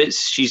Kravitz,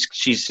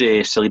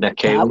 she's Selena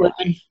Kyle.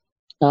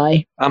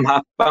 Aye. I'm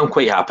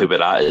quite happy with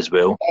that as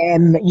well.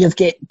 You've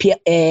got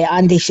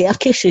Andy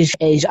Serkis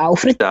as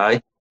Alfred. Aye.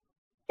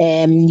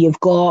 You've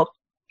got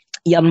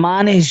your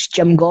man is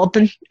Jim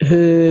Gordon,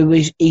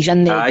 he's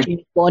in the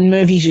James Bond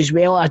movies as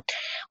well. I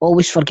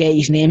always forget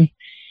his name,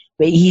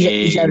 but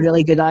he's a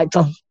really good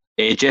actor.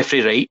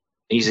 Jeffrey Wright.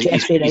 He's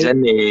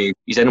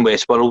in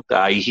Westworld.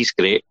 Aye, he's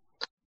great.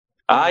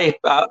 Aye,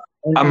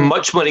 I'm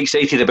much more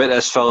excited about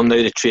this film now.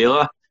 The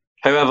trailer,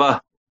 however,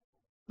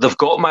 they've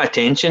got my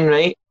attention.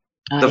 Right,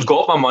 they've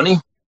got my money.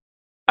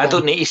 I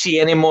don't need to see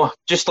any more.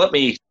 Just let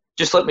me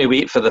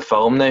wait for the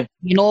film now.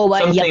 You know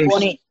what?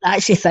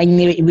 That's the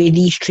thing with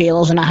these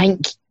trailers, and I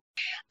think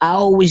I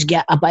always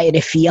get a bit of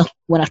the fear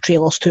when a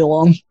trailer's too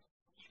long.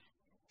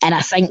 And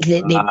I think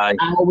that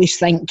I always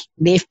think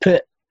they've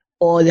put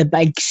all the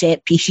big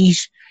set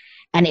pieces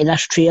into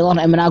this trailer,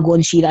 and when I go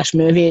and see this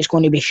movie, it's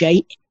going to be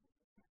shite.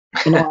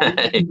 You know,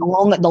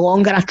 the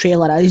longer a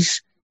trailer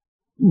is,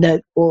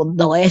 the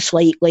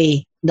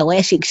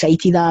less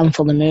excited I am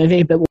for the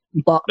movie.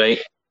 But right.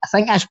 I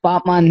think this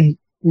Batman,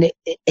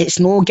 it's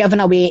no giving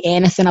away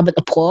anything about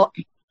the plot.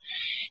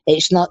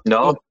 It's not.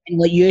 No.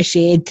 Like you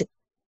said,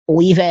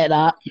 leave it at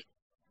that.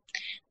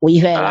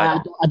 Leave it at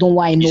that. I don't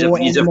want to know.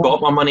 You've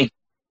got my money.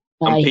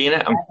 I'm paying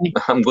it.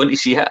 I'm going to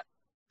see it.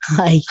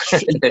 Aye,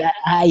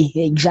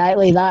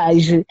 exactly that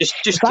is.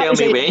 Just tell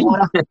me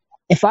when.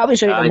 If I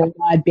was out of Moore,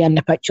 I'd be in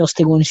the pictures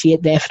to go and see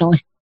it,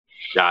 definitely.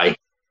 Aye.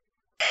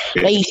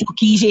 Right, so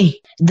Keezy,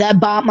 the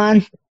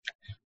Batman.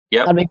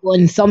 Yep. Are we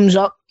going thumbs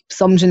up,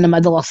 thumbs in the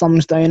middle, or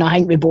thumbs down? I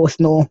think we both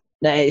know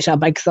that it's a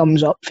big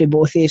thumbs up for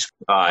both of us.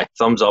 Aye,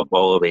 thumbs up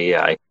all the way,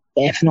 aye.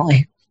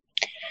 Definitely.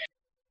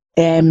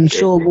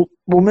 So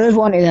we'll move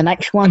on to the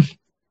next one.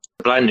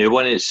 The brand new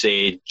one is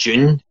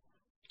June.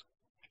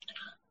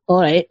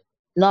 Alright.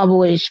 No,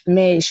 but it's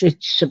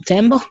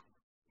September.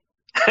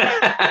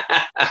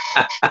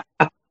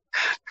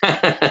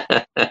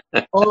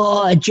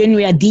 Oh, June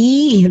with a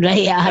D,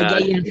 right?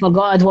 I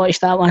forgot I'd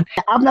watched that one.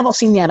 I've never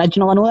seen the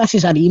original. I know this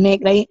is a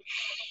remake, right?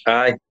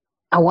 Aye.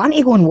 I want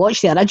to go and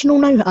watch the original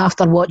now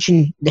after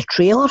watching the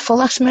trailer for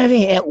this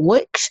movie. It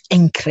looks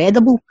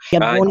incredible.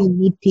 You're going to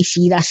need to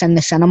see this in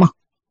the cinema.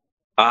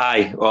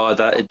 Aye,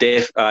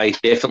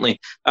 definitely.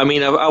 I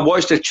mean, I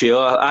watched the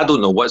trailer. I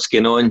don't know what's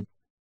going on,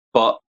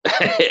 but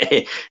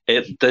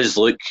it does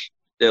look.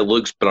 It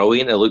looks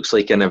brilliant. It looks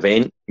like an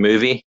event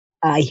movie.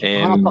 Aye,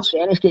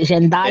 100%. It's got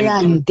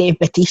Zendaya and Dave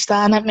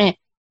Bautista in it, mate.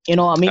 You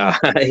know what I mean?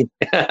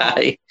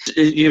 Aye.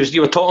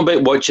 You were talking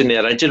about watching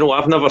the original.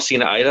 I've never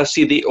seen it either.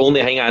 See, the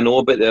only thing I know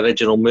about the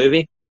original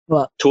movie,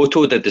 what?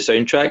 Toto did the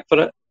soundtrack for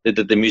it. They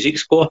did the music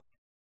score.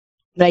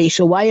 Right,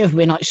 so why have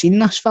we not seen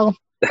this film?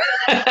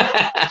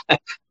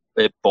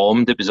 It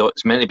bombed.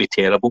 It's meant to be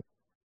terrible.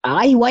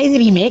 Aye, why are they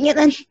remaking it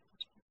then?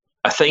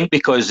 I think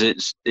because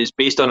it's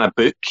based on a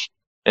book,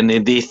 and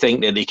they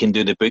think that they can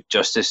do the book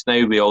justice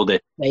now with all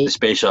the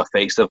special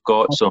effects they've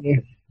got.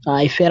 Okay. So,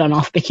 aye, fair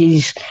enough.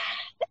 Because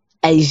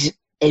as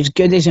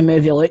good as the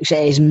movie looks,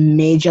 it is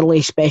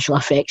majorly special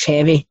effects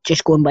heavy.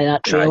 Just going by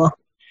that trailer. Right.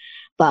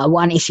 But I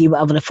want to see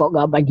whatever the fuck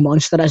that big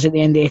monster is at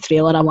the end of the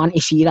trailer. I want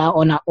to see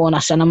that on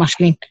a cinema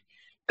screen.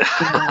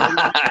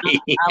 that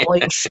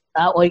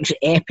looks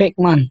epic,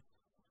 man.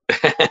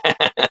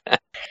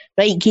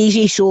 Right,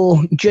 Casey.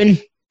 So June,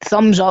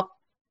 thumbs up,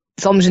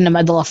 thumbs in the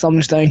middle, or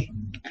thumbs down?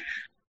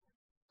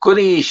 Going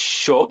to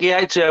shock you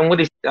actually.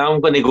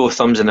 I'm going to go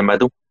thumbs in the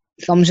middle.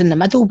 Thumbs in the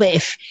middle, but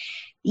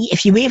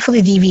if you wait for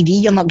the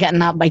DVD, you're not getting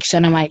that big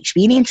cinema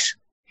experience.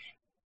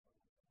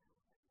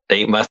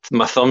 Right,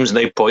 my thumb's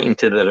now pointing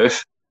to the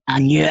roof. I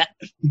knew it.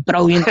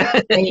 Brilliant.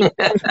 Right,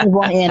 let's move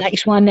on to the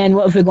next one then.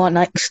 What have we got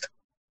next?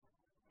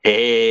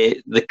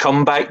 The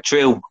Comeback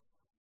Trail.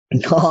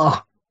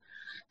 Oh,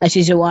 this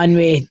is the one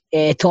with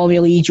Tommy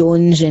Lee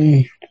Jones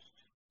and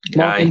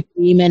Morgan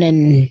Freeman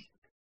and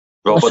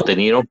Robert De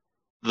Niro.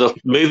 The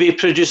movie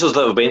producers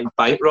that have went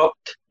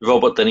bankrupt,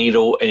 Robert De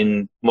Niro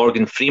and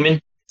Morgan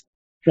Freeman.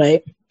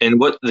 Right. And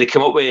what they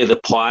come up with the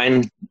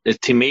plan is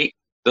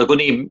they're going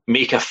to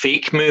make a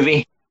fake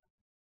movie,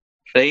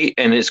 right?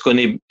 And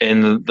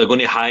they're going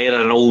to hire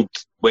an old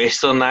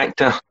Western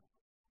actor,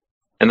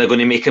 and they're going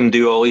to make him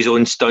do all his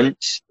own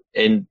stunts,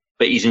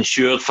 but he's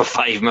insured for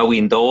 $5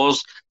 million, so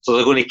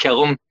they're going to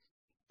kill him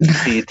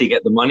to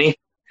get the money.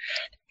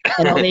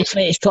 And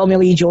obviously it's Tommy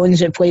Lee Jones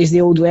that plays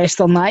the old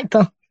Western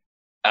actor.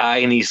 Aye,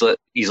 and he's like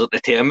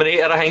the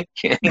Terminator, I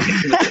think.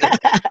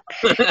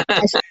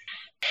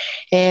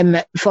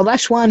 For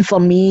this one, for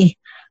me,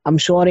 I'm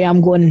sorry,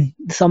 I'm going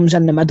thumbs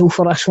in the middle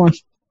for this one.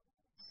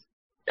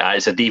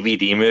 It's a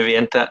DVD movie,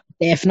 isn't it?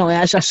 Definitely,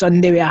 it's a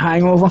Sunday with a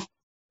hangover.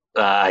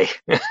 Aye.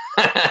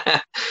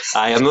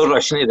 I'm not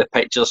rushing to the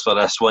pictures for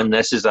this one.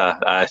 This is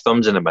a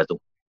thumbs in the middle.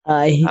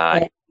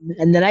 Aye.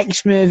 And the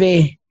next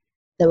movie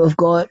that we've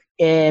got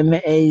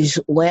is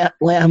Let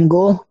Him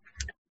Go.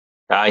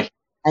 Aye.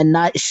 And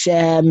that's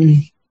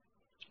Thumbs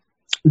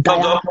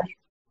up.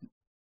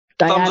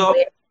 Thumbs up.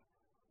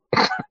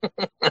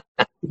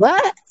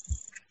 What?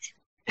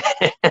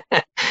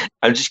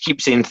 I just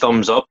keep saying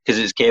thumbs up because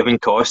it's Kevin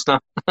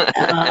Costner.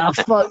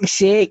 Fuck's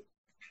sake.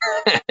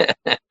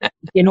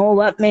 You know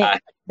what, mate? Aye.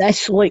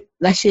 This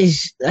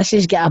is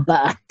got a bit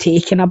of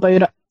Taken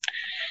about it.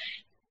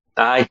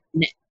 Aye.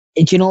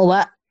 Do you know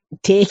what?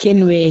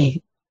 Taken with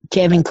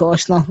Kevin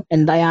Costner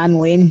and Diane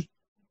Lane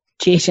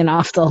chasing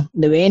after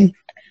the Wayne.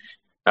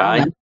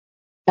 Aye.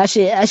 This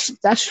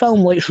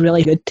film looks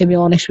really good, to be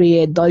honest with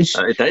you. It does.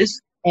 It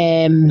does.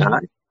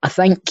 I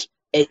think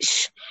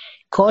it's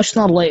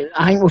Costner, like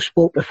I think we've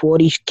spoke before,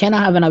 he's kind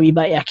of having a wee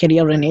bit of a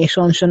career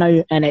renaissance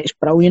now, and it's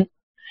brilliant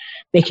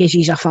because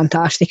he's a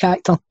fantastic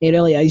actor. He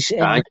really is.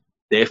 Aye,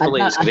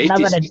 definitely.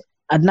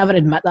 I'd never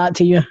admit that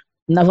to you.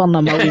 Never in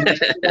a million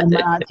admit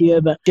that to you.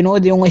 But you know,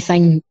 the only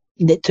thing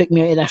that took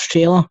me out of this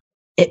trailer,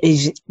 it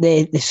is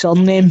the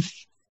surname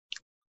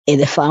of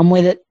the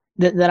family that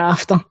they're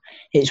after.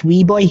 It's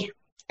Wee Boy,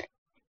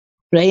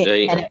 right?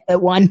 And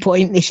at one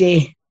point they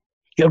say,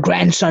 "Your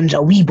grandson's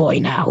a wee boy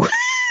now."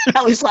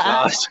 I was like,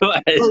 I'm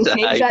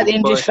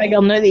just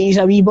figuring out that he's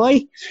a wee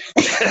boy.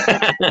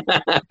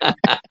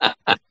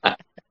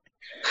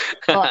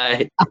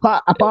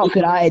 Apart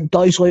from that, it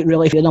does look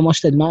really good, I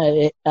must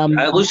admit.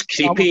 It looks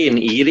creepy and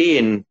eerie,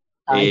 and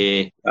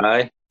aye.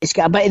 It's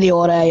got a bit of the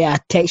aura of a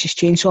Texas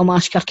Chainsaw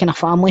Massacre kind of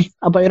family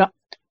about it.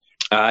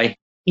 Aye.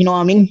 You know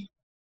what I mean?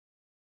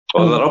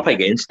 Well, they're up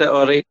against it,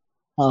 alright.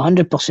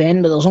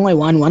 100%, but there's only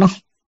one winner.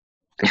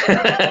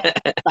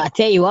 But I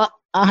tell you what,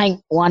 I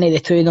think one of the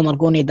two of them are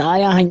going to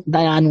die. I think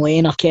Diane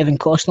Lane or Kevin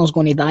Costner's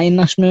going to die in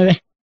this movie.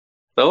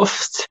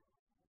 Both?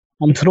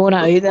 I'm throwing it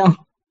out there.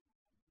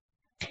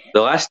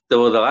 The last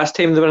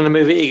time they were in the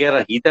movie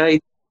together, he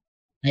died.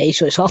 Right,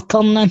 so it's her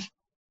turn then.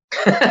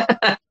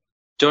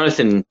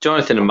 Jonathan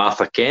and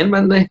Martha Kent,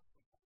 weren't they?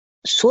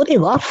 So they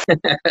were.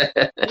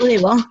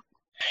 Anyway,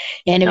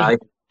 Aye.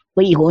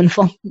 What are you going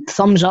for?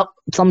 Thumbs up,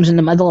 thumbs in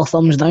the middle, or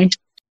thumbs down?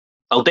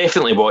 I'll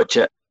definitely watch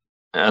it,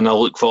 and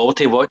I'll look forward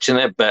to watching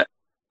it, but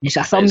It's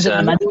a thumbs in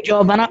the middle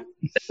job, innit?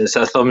 It's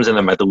a thumbs in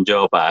the middle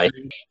job, aye.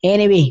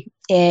 Anyway,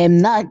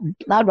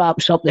 that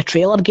wraps up the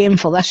trailer game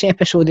for this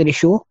episode of the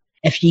show.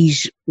 If you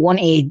want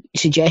to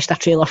suggest a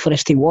trailer for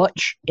us to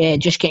watch,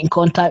 just get in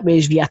contact with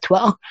us via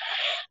Twitter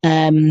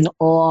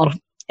or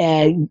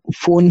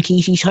phone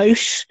Keezy's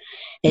house.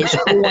 It's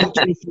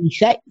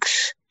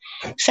 01236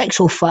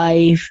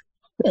 605.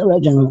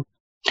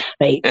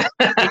 Right.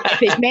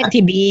 If it's meant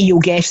to be, you'll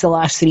guess the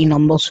last three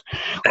numbers.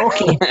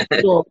 Okay.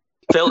 So,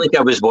 felt like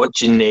I was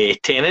watching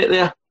Tenet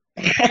there.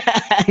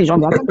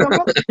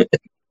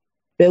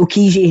 Well,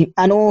 Keezy,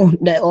 I know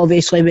that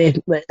obviously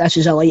this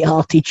is a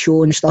light-hearted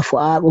show and stuff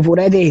like that. We've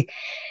already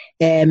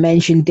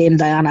mentioned Dame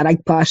Diana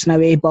Rigg passing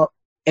away, but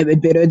it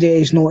would be rude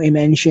as not to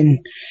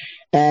mention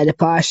the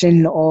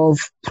passing of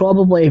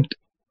probably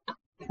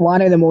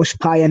one of the most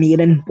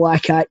pioneering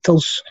black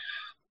actors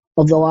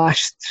of the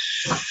last,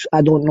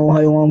 I don't know how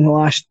long, the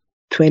last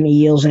 20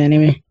 years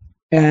anyway.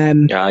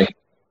 Aye.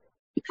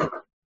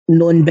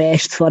 Known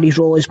best for his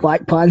role as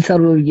Black Panther,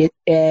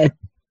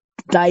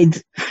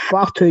 died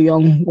far too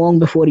young, long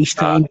before his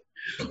time.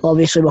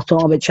 Obviously, we're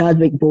talking about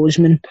Chadwick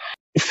Boseman.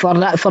 For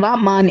that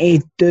man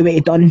to do what he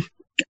done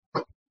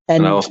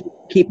and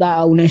keep that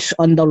illness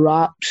under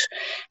wraps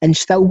and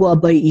still go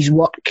about his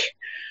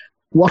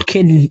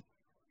working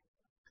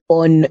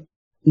on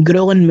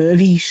grueling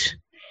movies.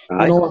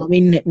 You know what I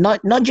mean?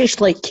 Not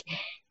just like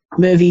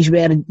movies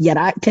where you're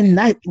acting.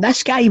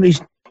 This guy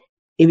was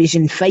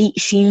in fight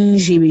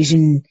scenes. He was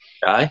in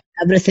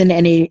everything,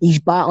 and he's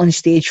battling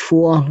stage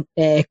 4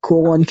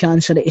 colon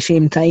cancer at the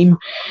same time.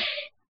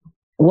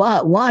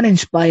 What an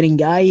inspiring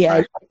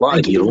guy!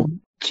 What a hero!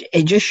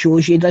 It just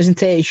shows you,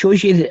 doesn't it? It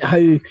shows you how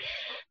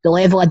the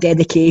level of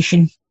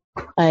dedication,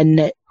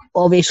 and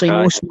obviously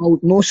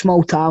no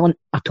small talent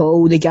at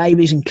all. The guy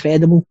was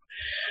incredible.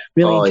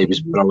 Really, he was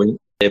brilliant.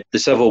 The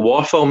Civil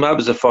War film, that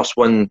was the first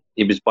one.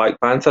 He was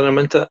Black Panther,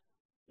 isn't it?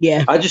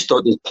 Yeah. I just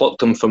thought they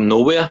plucked him from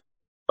nowhere,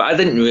 but I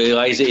didn't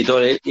realise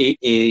that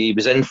he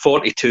was in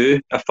 42,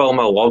 a film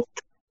I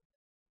loved,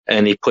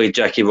 and he played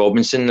Jackie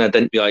Robinson. I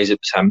didn't realise it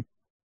was him.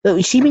 But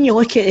you see, when you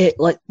look at it,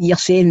 like you're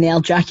saying there,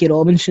 Jackie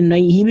Robinson,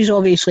 right? He was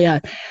obviously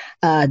a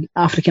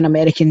African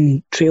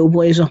American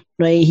trailblazer,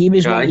 right? He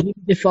was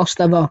the first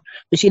ever.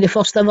 Was he the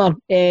first ever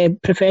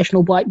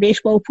professional black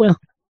baseball player?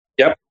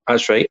 Yep,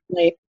 that's right.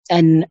 Right,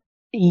 and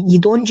you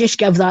don't just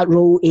give that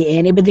role to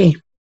anybody.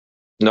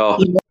 No.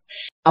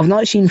 I've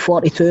not seen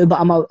 42, but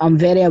I'm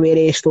very aware of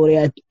the story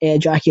of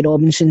Jackie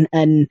Robinson,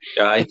 and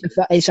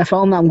it's a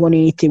film that I'm going to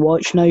need to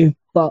watch now.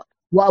 But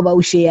what I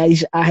will say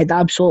is, I had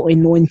absolutely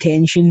no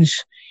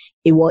intentions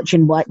of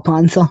watching Black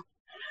Panther,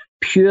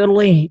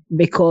 purely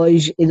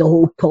because of the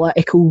whole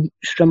political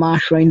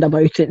stramash round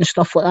about it and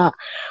stuff like that.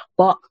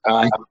 But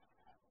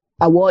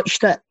I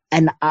watched it,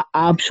 and I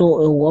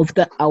absolutely loved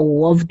it. I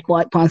loved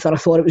Black Panther. I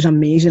thought it was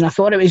amazing. I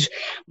thought it was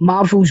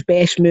Marvel's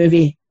best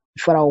movie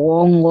for a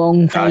long,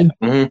 long time.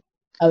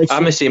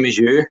 I'm the same as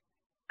you.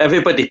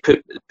 Everybody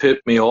put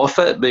me off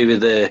it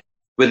with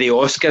the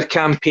Oscar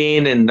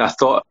campaign, and I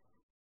thought,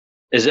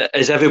 is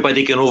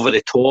everybody going over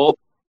the top?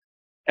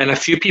 And a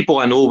few people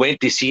I know went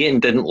to see it and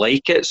didn't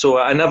like it, so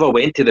I never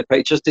went to the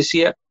pictures to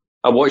see it.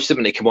 I watched it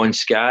when it came on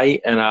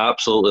Sky, and I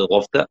absolutely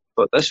loved it.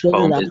 But this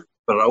film is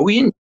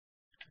brilliant.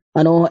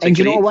 I know, and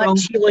you know what?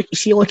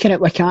 See, looking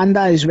at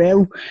Wakanda as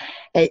well,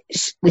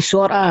 it's the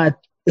sort of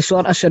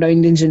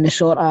surroundings and the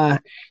sort of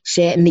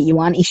setting that you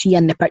want to see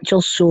in the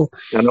pictures. So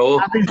I know.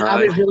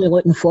 I was really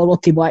looking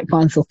forward to Black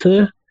Panther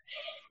 2,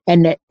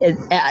 and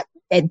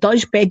it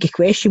does beg the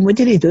question: what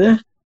do they do?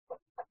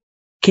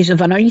 Because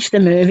they've announced the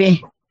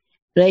movie,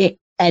 right?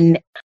 And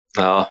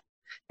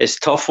it's a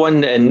tough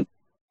one, and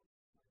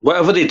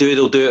whatever they do,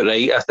 they'll do it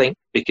right. I think,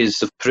 because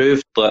they've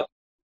proved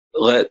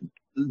that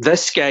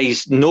this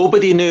guy's,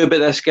 nobody knew about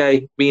this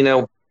guy,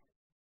 Reno.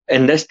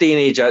 In this day and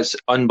age, that's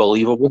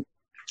unbelievable.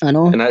 I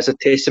know. And that's a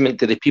testament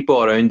to the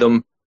people around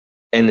him,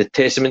 and a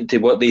testament to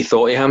what they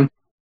thought of him.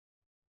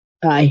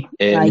 I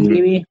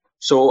agree.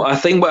 So I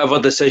think whatever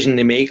decision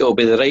they make, it'll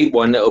be the right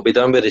one. It'll be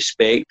done with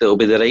respect. It'll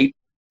be the right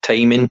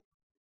timing,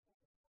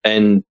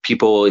 and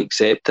people will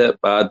accept it.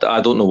 But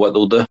I don't know what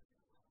they'll do.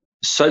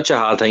 Such a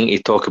hard thing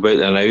to talk about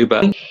now,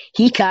 but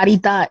he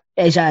carried that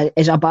as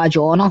a badge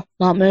of honour,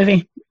 that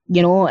movie,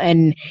 you know.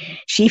 And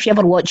see, if you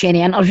ever watch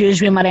any interviews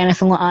with him or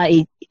anything like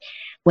that,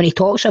 when he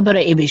talks about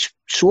it, he was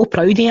so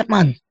proud of it,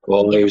 man.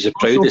 Well, he was the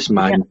proudest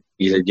man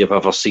you've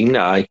ever seen,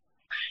 aye.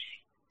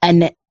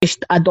 And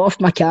just, I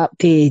doffed my cap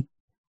to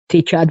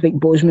Chadwick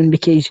Boseman,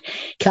 because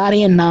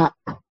carrying that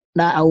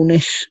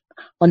illness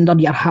under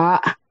your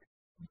heart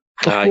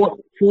for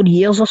 4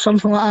 years or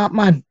something like that,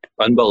 man.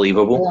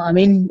 Unbelievable. You know what I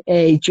mean?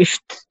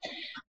 Just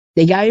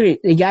the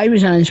guy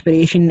was an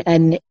inspiration,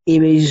 and he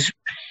was,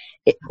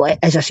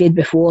 as I said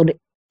before,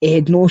 he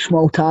had no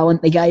small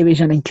talent. The guy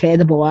was an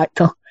incredible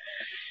actor.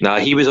 Nah,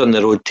 he was on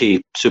the road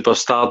to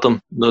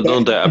superstardom. No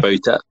doubt about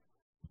it.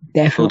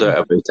 Definitely. No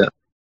doubt about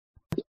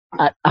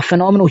it. A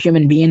phenomenal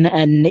human being,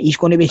 and he's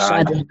going to be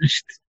sadly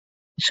missed.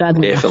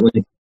 Sadly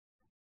definitely.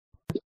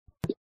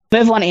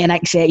 Move on to the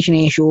next section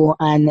of the show,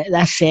 and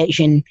this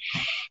section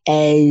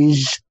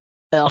is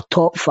our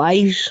top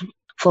fives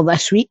for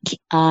this week.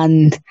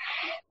 And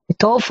the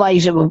top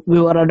fives that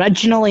we were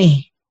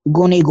originally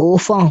going to go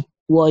for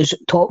was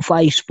top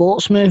 5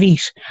 sports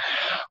movies.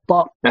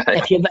 But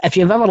if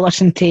you've ever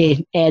listened to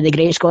the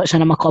Great Scott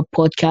Cinema Club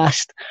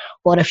podcast,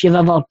 or if you've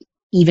ever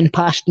even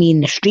passed me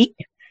in the street,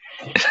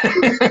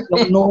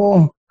 you'll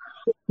know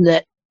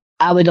that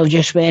I would have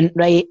just went,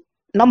 right,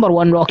 number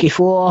 1, Rocky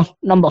 4,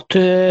 number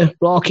 2,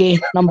 Rocky,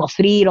 number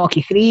 3,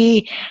 Rocky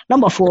 3,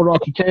 number 4,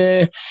 Rocky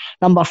 2,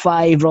 number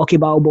 5, Rocky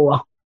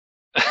Balboa.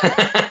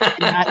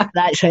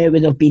 That's how it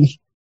would have been.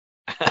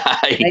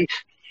 Right?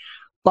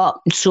 But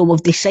so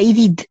we've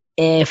decided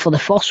for the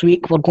first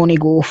week we're going to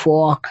go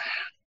for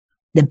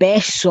the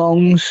best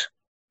songs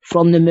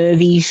from the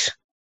movies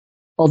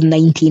of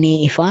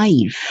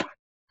 1985.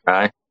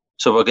 Aye.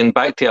 So we're going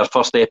back to our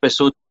first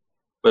episode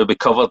where we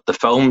covered the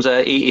films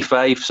at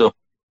 85, so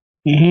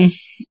go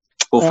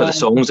for the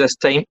songs this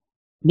time.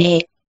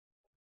 Mate,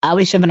 I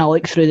was having a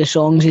look through the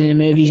songs in the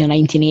movies in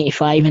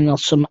 1985 and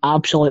there's some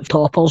absolute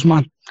toppers,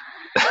 man.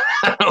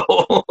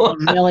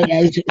 It really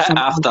is. Some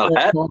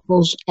absolute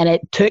toppers. And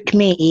it took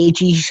me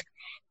ages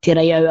to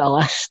write out a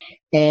list.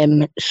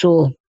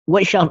 So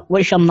what's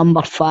your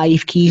number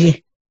 5,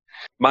 Keezy?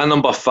 My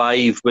number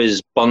 5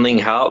 was Burning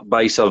Heart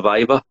by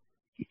Survivor.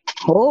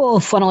 Oh,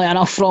 funnily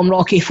enough, from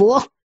Rocky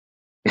 4.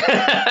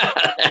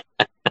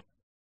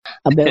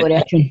 A bit of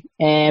reaction.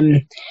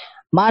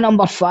 My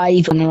number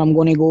 5, and I'm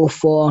going to go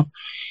for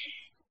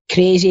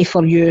Crazy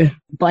for You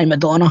by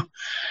Madonna,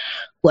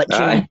 which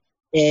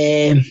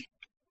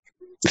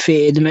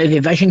for the movie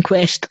Vision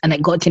Quest, and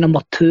it got to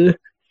number 2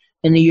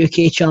 in the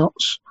UK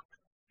charts.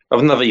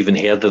 I've never even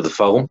heard of the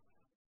film.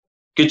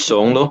 Good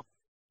song though.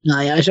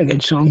 Aye, it's a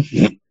good song.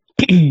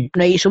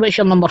 Right, so what's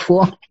your number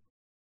 4?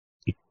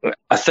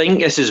 I think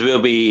this is where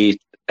we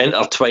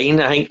intertwine.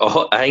 I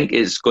think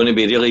it's going to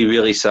be really,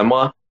 really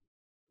similar.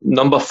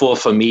 Number 4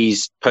 for me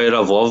is Power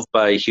of Love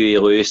by Huey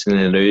Lewis and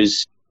the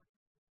News,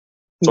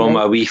 from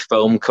a wee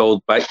film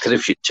called Back to the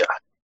Future.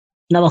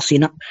 Never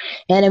seen it.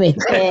 Anyway,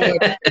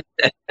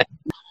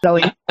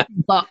 brilliant.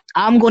 But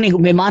I'm going to go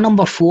with my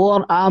number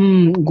 4.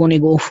 I'm going to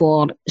go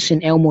for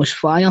St Elmo's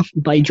Fire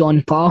by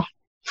John Parr.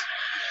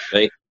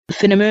 Right.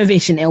 For the movie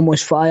St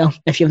Elmo's Fire,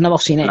 if you've never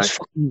seen it,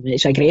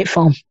 it's a great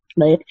film.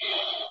 Right.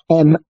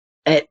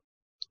 It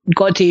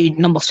got to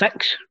number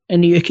 6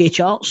 in the UK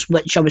charts,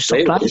 which I was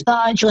surprised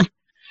at actually,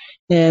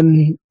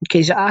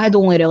 because I had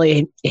only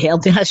really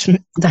heard this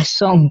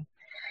song.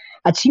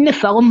 I'd seen the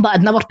film, but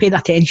I'd never paid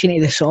attention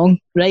to the song.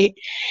 Right.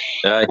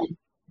 Aye.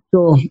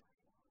 So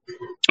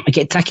I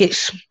get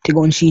tickets to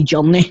go and see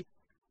Journey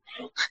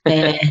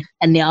in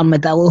the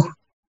Armadillo,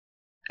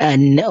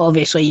 and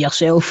obviously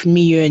yourself,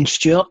 me, you, and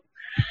Stuart.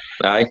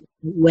 Aye.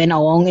 Went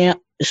along it.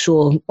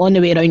 So on the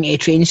way around to the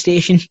train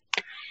station,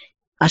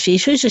 I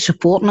says, "Who's the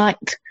supporting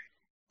act?"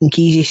 And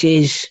Keezy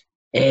says,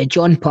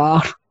 "John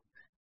Parr."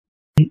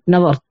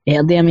 Never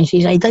heard of him. He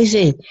says, "I does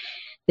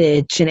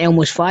the St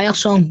Elmo's Fire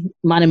song,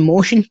 Man in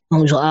Motion." I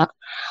was like,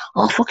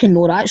 "Oh, I fucking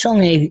know that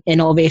song."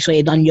 And obviously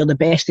he done You're the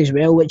Best as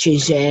well, which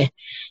is the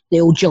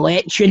old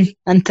Gillette tune,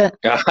 isn't it?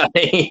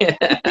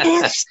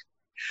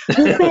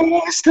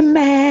 The best a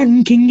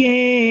man can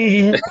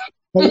get.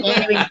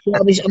 Anyway, so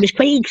I was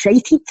quite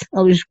excited.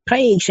 I was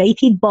pretty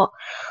excited, but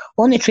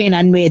on the train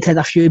in, we had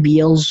a few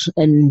beers,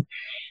 and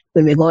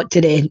when we got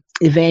to the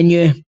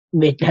venue,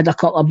 we had a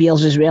couple of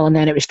beers as well, and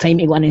then it was time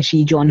to go in and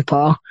see John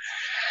Parr.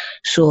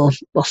 So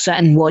we're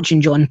sitting watching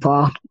John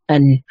Parr,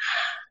 and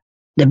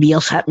the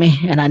beers hit me,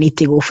 and I need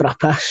to go for a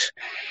piss.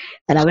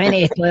 And I went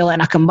to the toilet,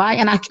 and I come back,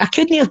 and I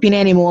couldn't have been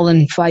any more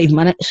than 5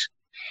 minutes.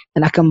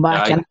 And I come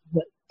back,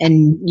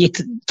 and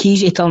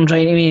Keezy turns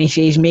around to me and he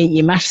says, "Mate,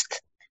 you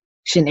missed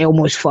St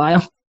Elmo's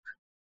Fire."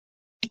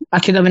 I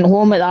could have been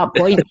home at that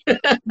point.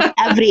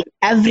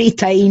 every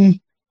time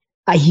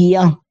I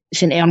hear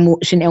St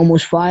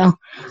Elmo's Fire,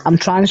 I'm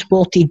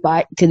transported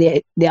back to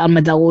the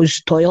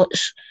Armadillo's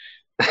toilets.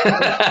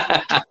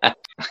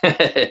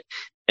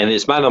 And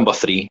it's my number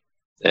 3.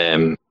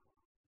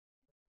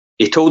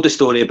 He told the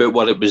story about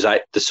what it was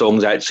the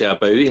song's actually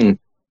about, and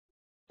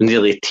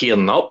nearly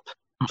tearing up.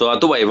 So I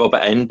don't want to rub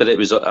it in, but it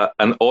was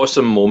an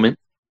awesome moment.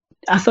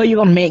 I thought you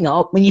were making it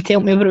up when you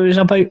told me what it was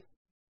about.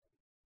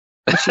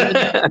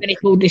 When he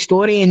told the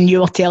story and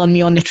you were telling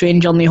me on the train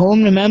journey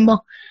home, remember?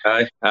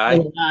 Aye.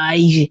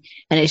 Aye.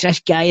 And it's this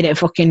guy that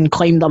fucking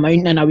climbed a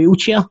mountain in a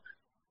wheelchair.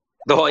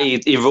 No, he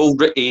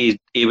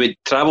would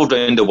travel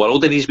around the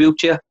world in his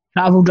wheelchair.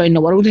 Travelled around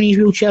the world in his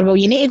wheelchair. Well,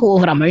 you need to go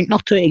over a mountain or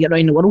two to get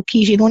around the world,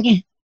 Keezy, don't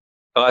you?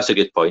 Oh, that's a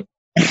good point.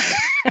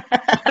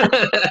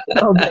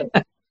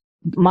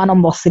 My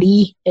number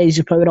 3 is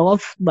The Power of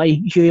Love by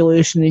Huey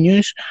Lewis and the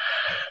News.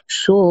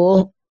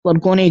 So we're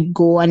going to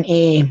go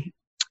into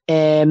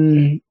our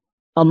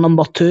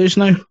number 2s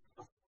now.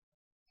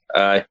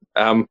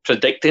 I'm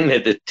predicting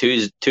that the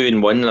 2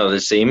 and 1 are the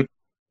same.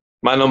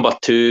 My number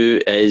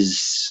 2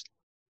 is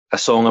a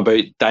song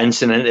about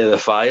dancing into the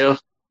fire.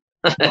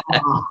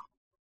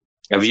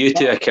 A View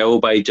to a Kill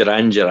by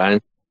Duran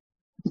Duran.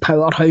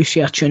 powerhouse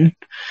of a tune.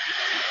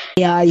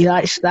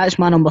 Yeah, that's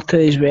my number 2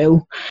 as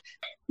well.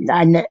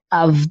 And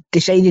I've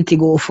decided to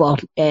go for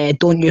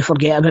Don't You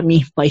Forget About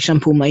Me by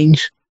Simple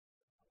Minds.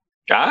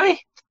 Aye?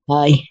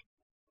 Aye.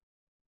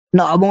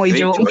 No, I'm only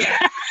joking.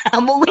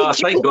 I'm only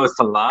joking. Thank God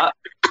for that.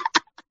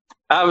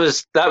 That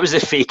was the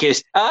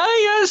fakest.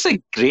 Aye, that's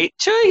a great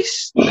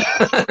choice.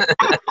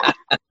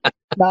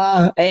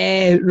 Nah,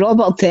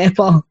 Robert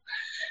Tepper.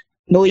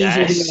 No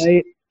easy way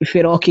out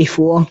for Rocky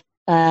 4.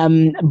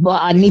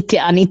 But I need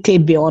to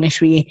be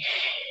honest with you.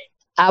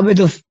 I would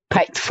have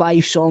picked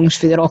 5 songs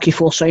for the Rocky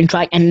 4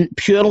 soundtrack, and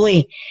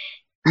purely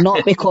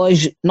not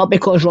because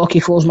Rocky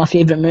 4 is my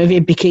favourite movie,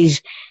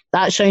 because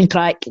that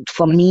soundtrack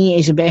for me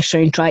is the best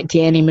soundtrack to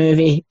any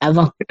movie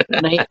ever,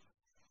 right?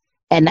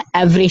 And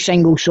every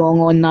single song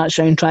on that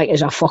soundtrack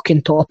is a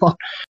fucking topper.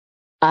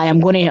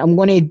 I'm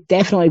gonna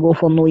definitely go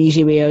for No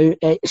Easy Way Out.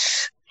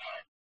 It's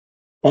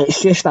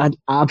just an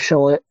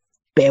absolute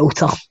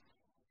belter.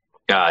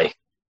 Aye,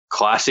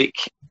 classic,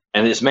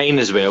 and it's mine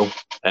as well.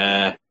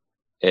 I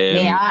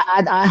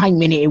think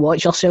we need to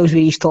watch ourselves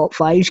with these top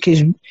 5s,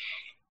 because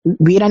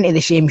we're into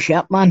the same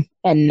shit, man,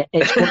 and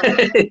it's going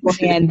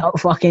to end up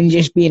fucking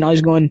just being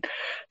us going,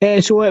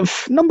 so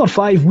if number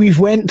 5 we've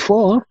went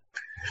for,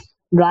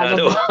 rather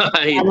than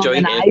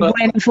I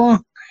went for.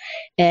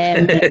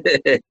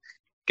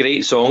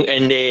 Great song,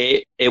 and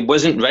it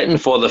wasn't written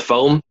for the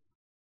film,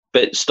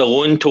 but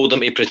Stallone told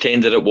him to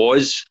pretend that it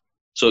was,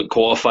 so it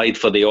qualified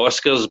for the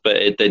Oscars, but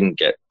it didn't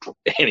get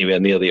anywhere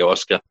near the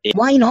Oscar.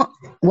 Why not?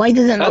 Why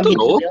did it not get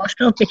the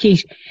Oscar?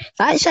 Because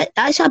that's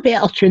a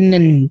better tune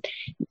than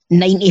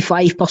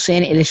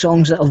 95% of the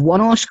songs that have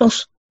won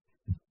Oscars.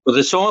 Well,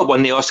 the song that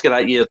won the Oscar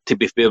that year, to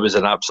be fair, was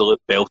an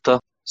absolute belter.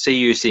 Say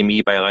You, Say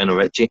Me by Lionel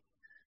Richie.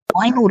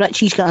 Lionel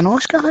Richie's got an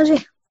Oscar, has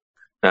he?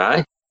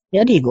 Aye.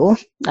 There you go.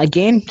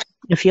 Again,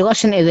 if you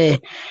listen to the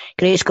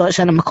Great Scott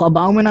Cinema Club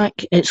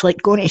Almanac, it's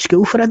like going to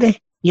school for a day.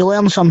 You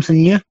learn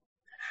something new.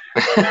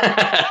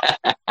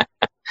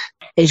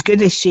 As good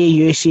as Say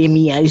You, Say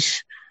Me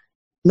is,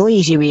 No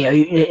Easy Way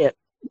Out.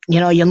 You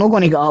know, you're not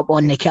going to get up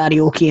on the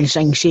karaoke and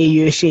sing Say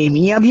You, Say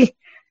Me, have you?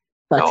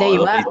 But I tell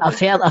you what, I've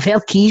heard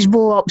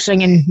Keysbo up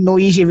singing No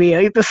Easy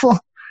Way Out before.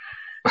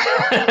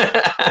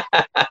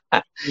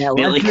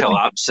 Nearly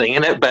collapsed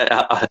singing it, but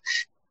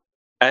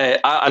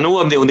I know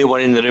I'm the only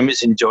one in the room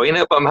that's enjoying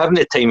it, but I'm having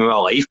the time of my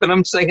life when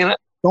I'm singing it.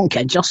 Don't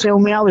kid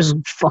yourself, mate. I was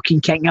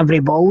fucking kicking every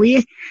ball with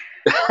you.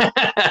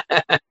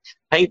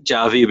 I think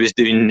Javi was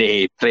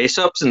doing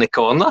press-ups in the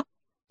corner.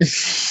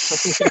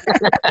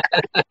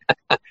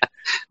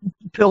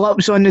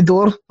 Pull-ups on the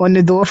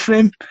door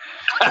frame.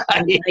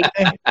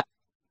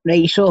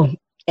 Right, so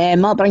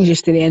that brings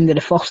us to the end of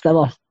the first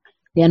ever,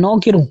 the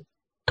inaugural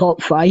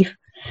top 5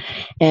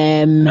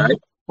 on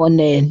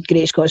the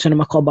Great Scott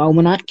Cinema Club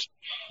Almanac.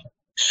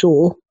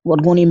 So we're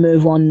going to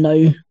move on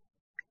now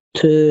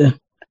to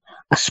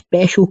a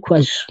special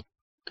quiz.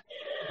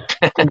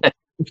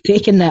 We've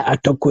taken the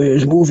Actor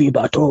Quiz Movie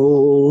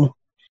Battle.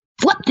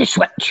 Flip the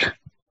switch.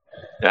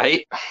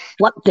 Right.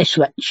 Flip the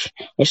switch.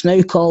 It's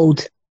now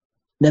called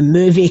the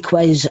Movie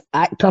Quiz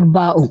Actor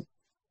Battle.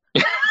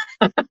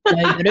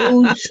 Now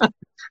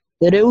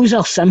the rules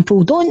are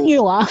simple. Don't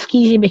you laugh,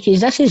 Keezy,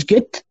 because this is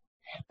good.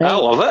 Right? I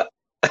love it.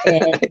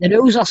 The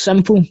rules are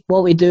simple.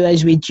 What we do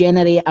is we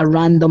generate a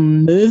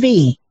random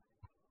movie,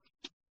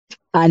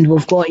 and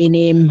we've got to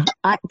name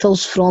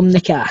actors from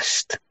the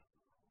cast.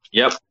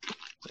 Yep.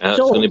 It's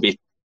going to be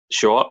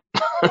short.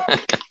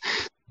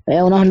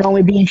 Well, nothing wrong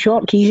with being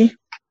short, Keezy.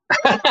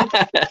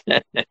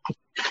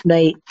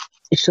 Right.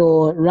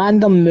 So,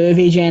 random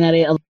movie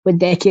generator. What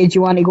decade do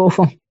you want to go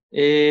for?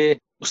 We'll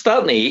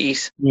start in the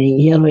 80s. Right,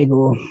 here we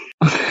go.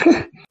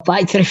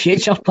 Back to the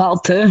Future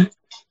Part 2.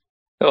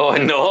 Oh,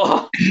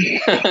 no.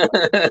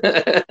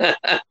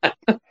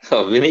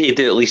 We need to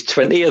do at least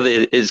 20 of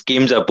his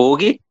games of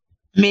bogey.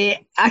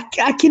 Mate,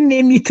 I can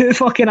name you 2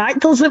 fucking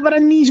actors that were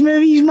in these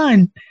movies,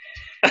 man.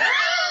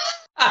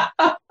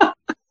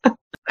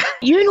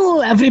 You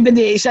know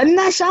everybody that's in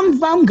this.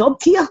 I'm good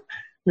here.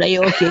 Right,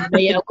 okay.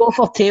 Right, I'll go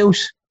for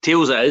Tails.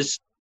 Tails it is.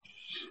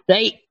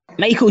 Right,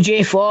 Michael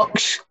J.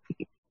 Fox.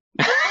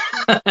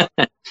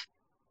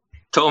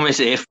 Thomas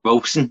F.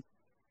 Wilson.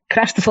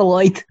 Christopher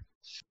Lloyd.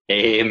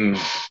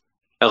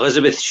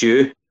 Elizabeth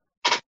Shue.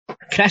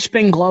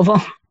 Crispin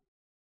Glover.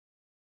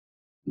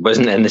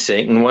 Wasn't in the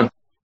second one.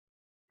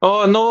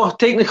 Oh no,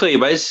 technically he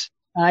was.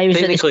 He was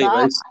technically at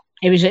the start.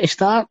 He was at the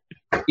start.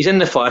 He's in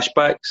the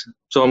flashbacks,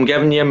 so I'm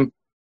giving him.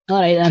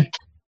 All right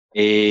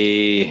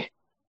then.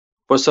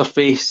 What's her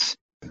face?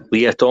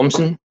 Leah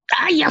Thompson.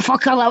 Yeah,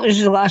 fucker. That was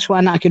the last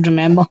one I could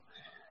remember.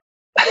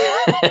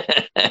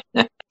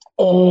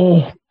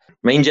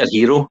 Mind your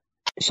hero.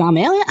 Sam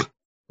Elliott.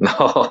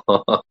 No,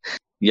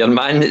 your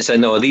man that's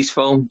in all these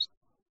films.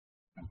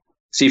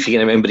 See if you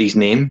can remember his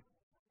name.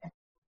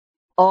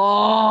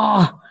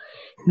 Oh,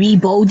 wee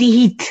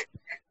baldy head.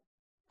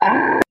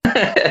 Oh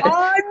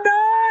no,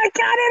 I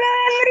can't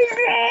remember his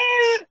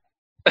name.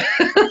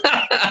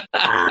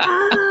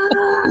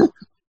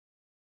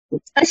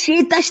 I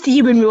said this to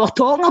you when we were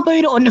talking about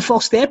it on the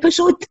first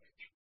episode.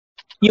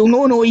 You'll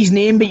not know his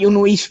name, but you'll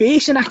know his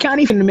face, and I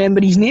can't even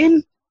remember his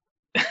name.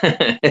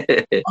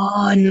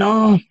 Oh,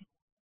 no.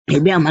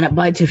 Wait a minute,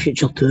 Back to the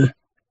Future 2.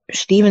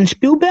 Steven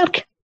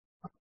Spielberg?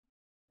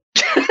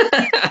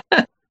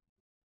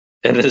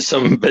 And there's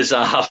some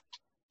bizarre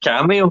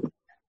cameo.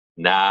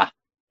 Nah.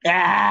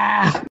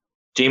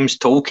 James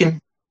Tolkien.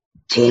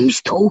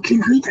 James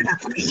Tolkien, who did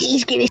that?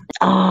 He's getting...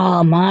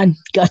 Oh, man,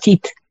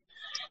 gutted.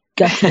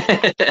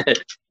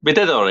 We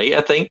did alright,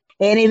 I think.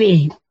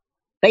 Anyway,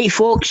 right,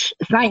 folks,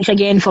 thanks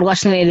again for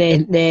listening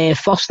to the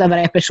first ever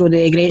episode of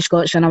the Great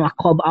Scott Cinema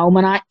Club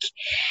Almanac.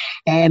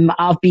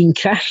 I've been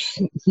Chris,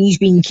 he's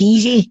been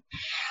Keezy,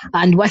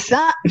 and with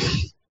that,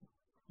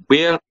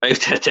 we're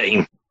out of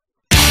time.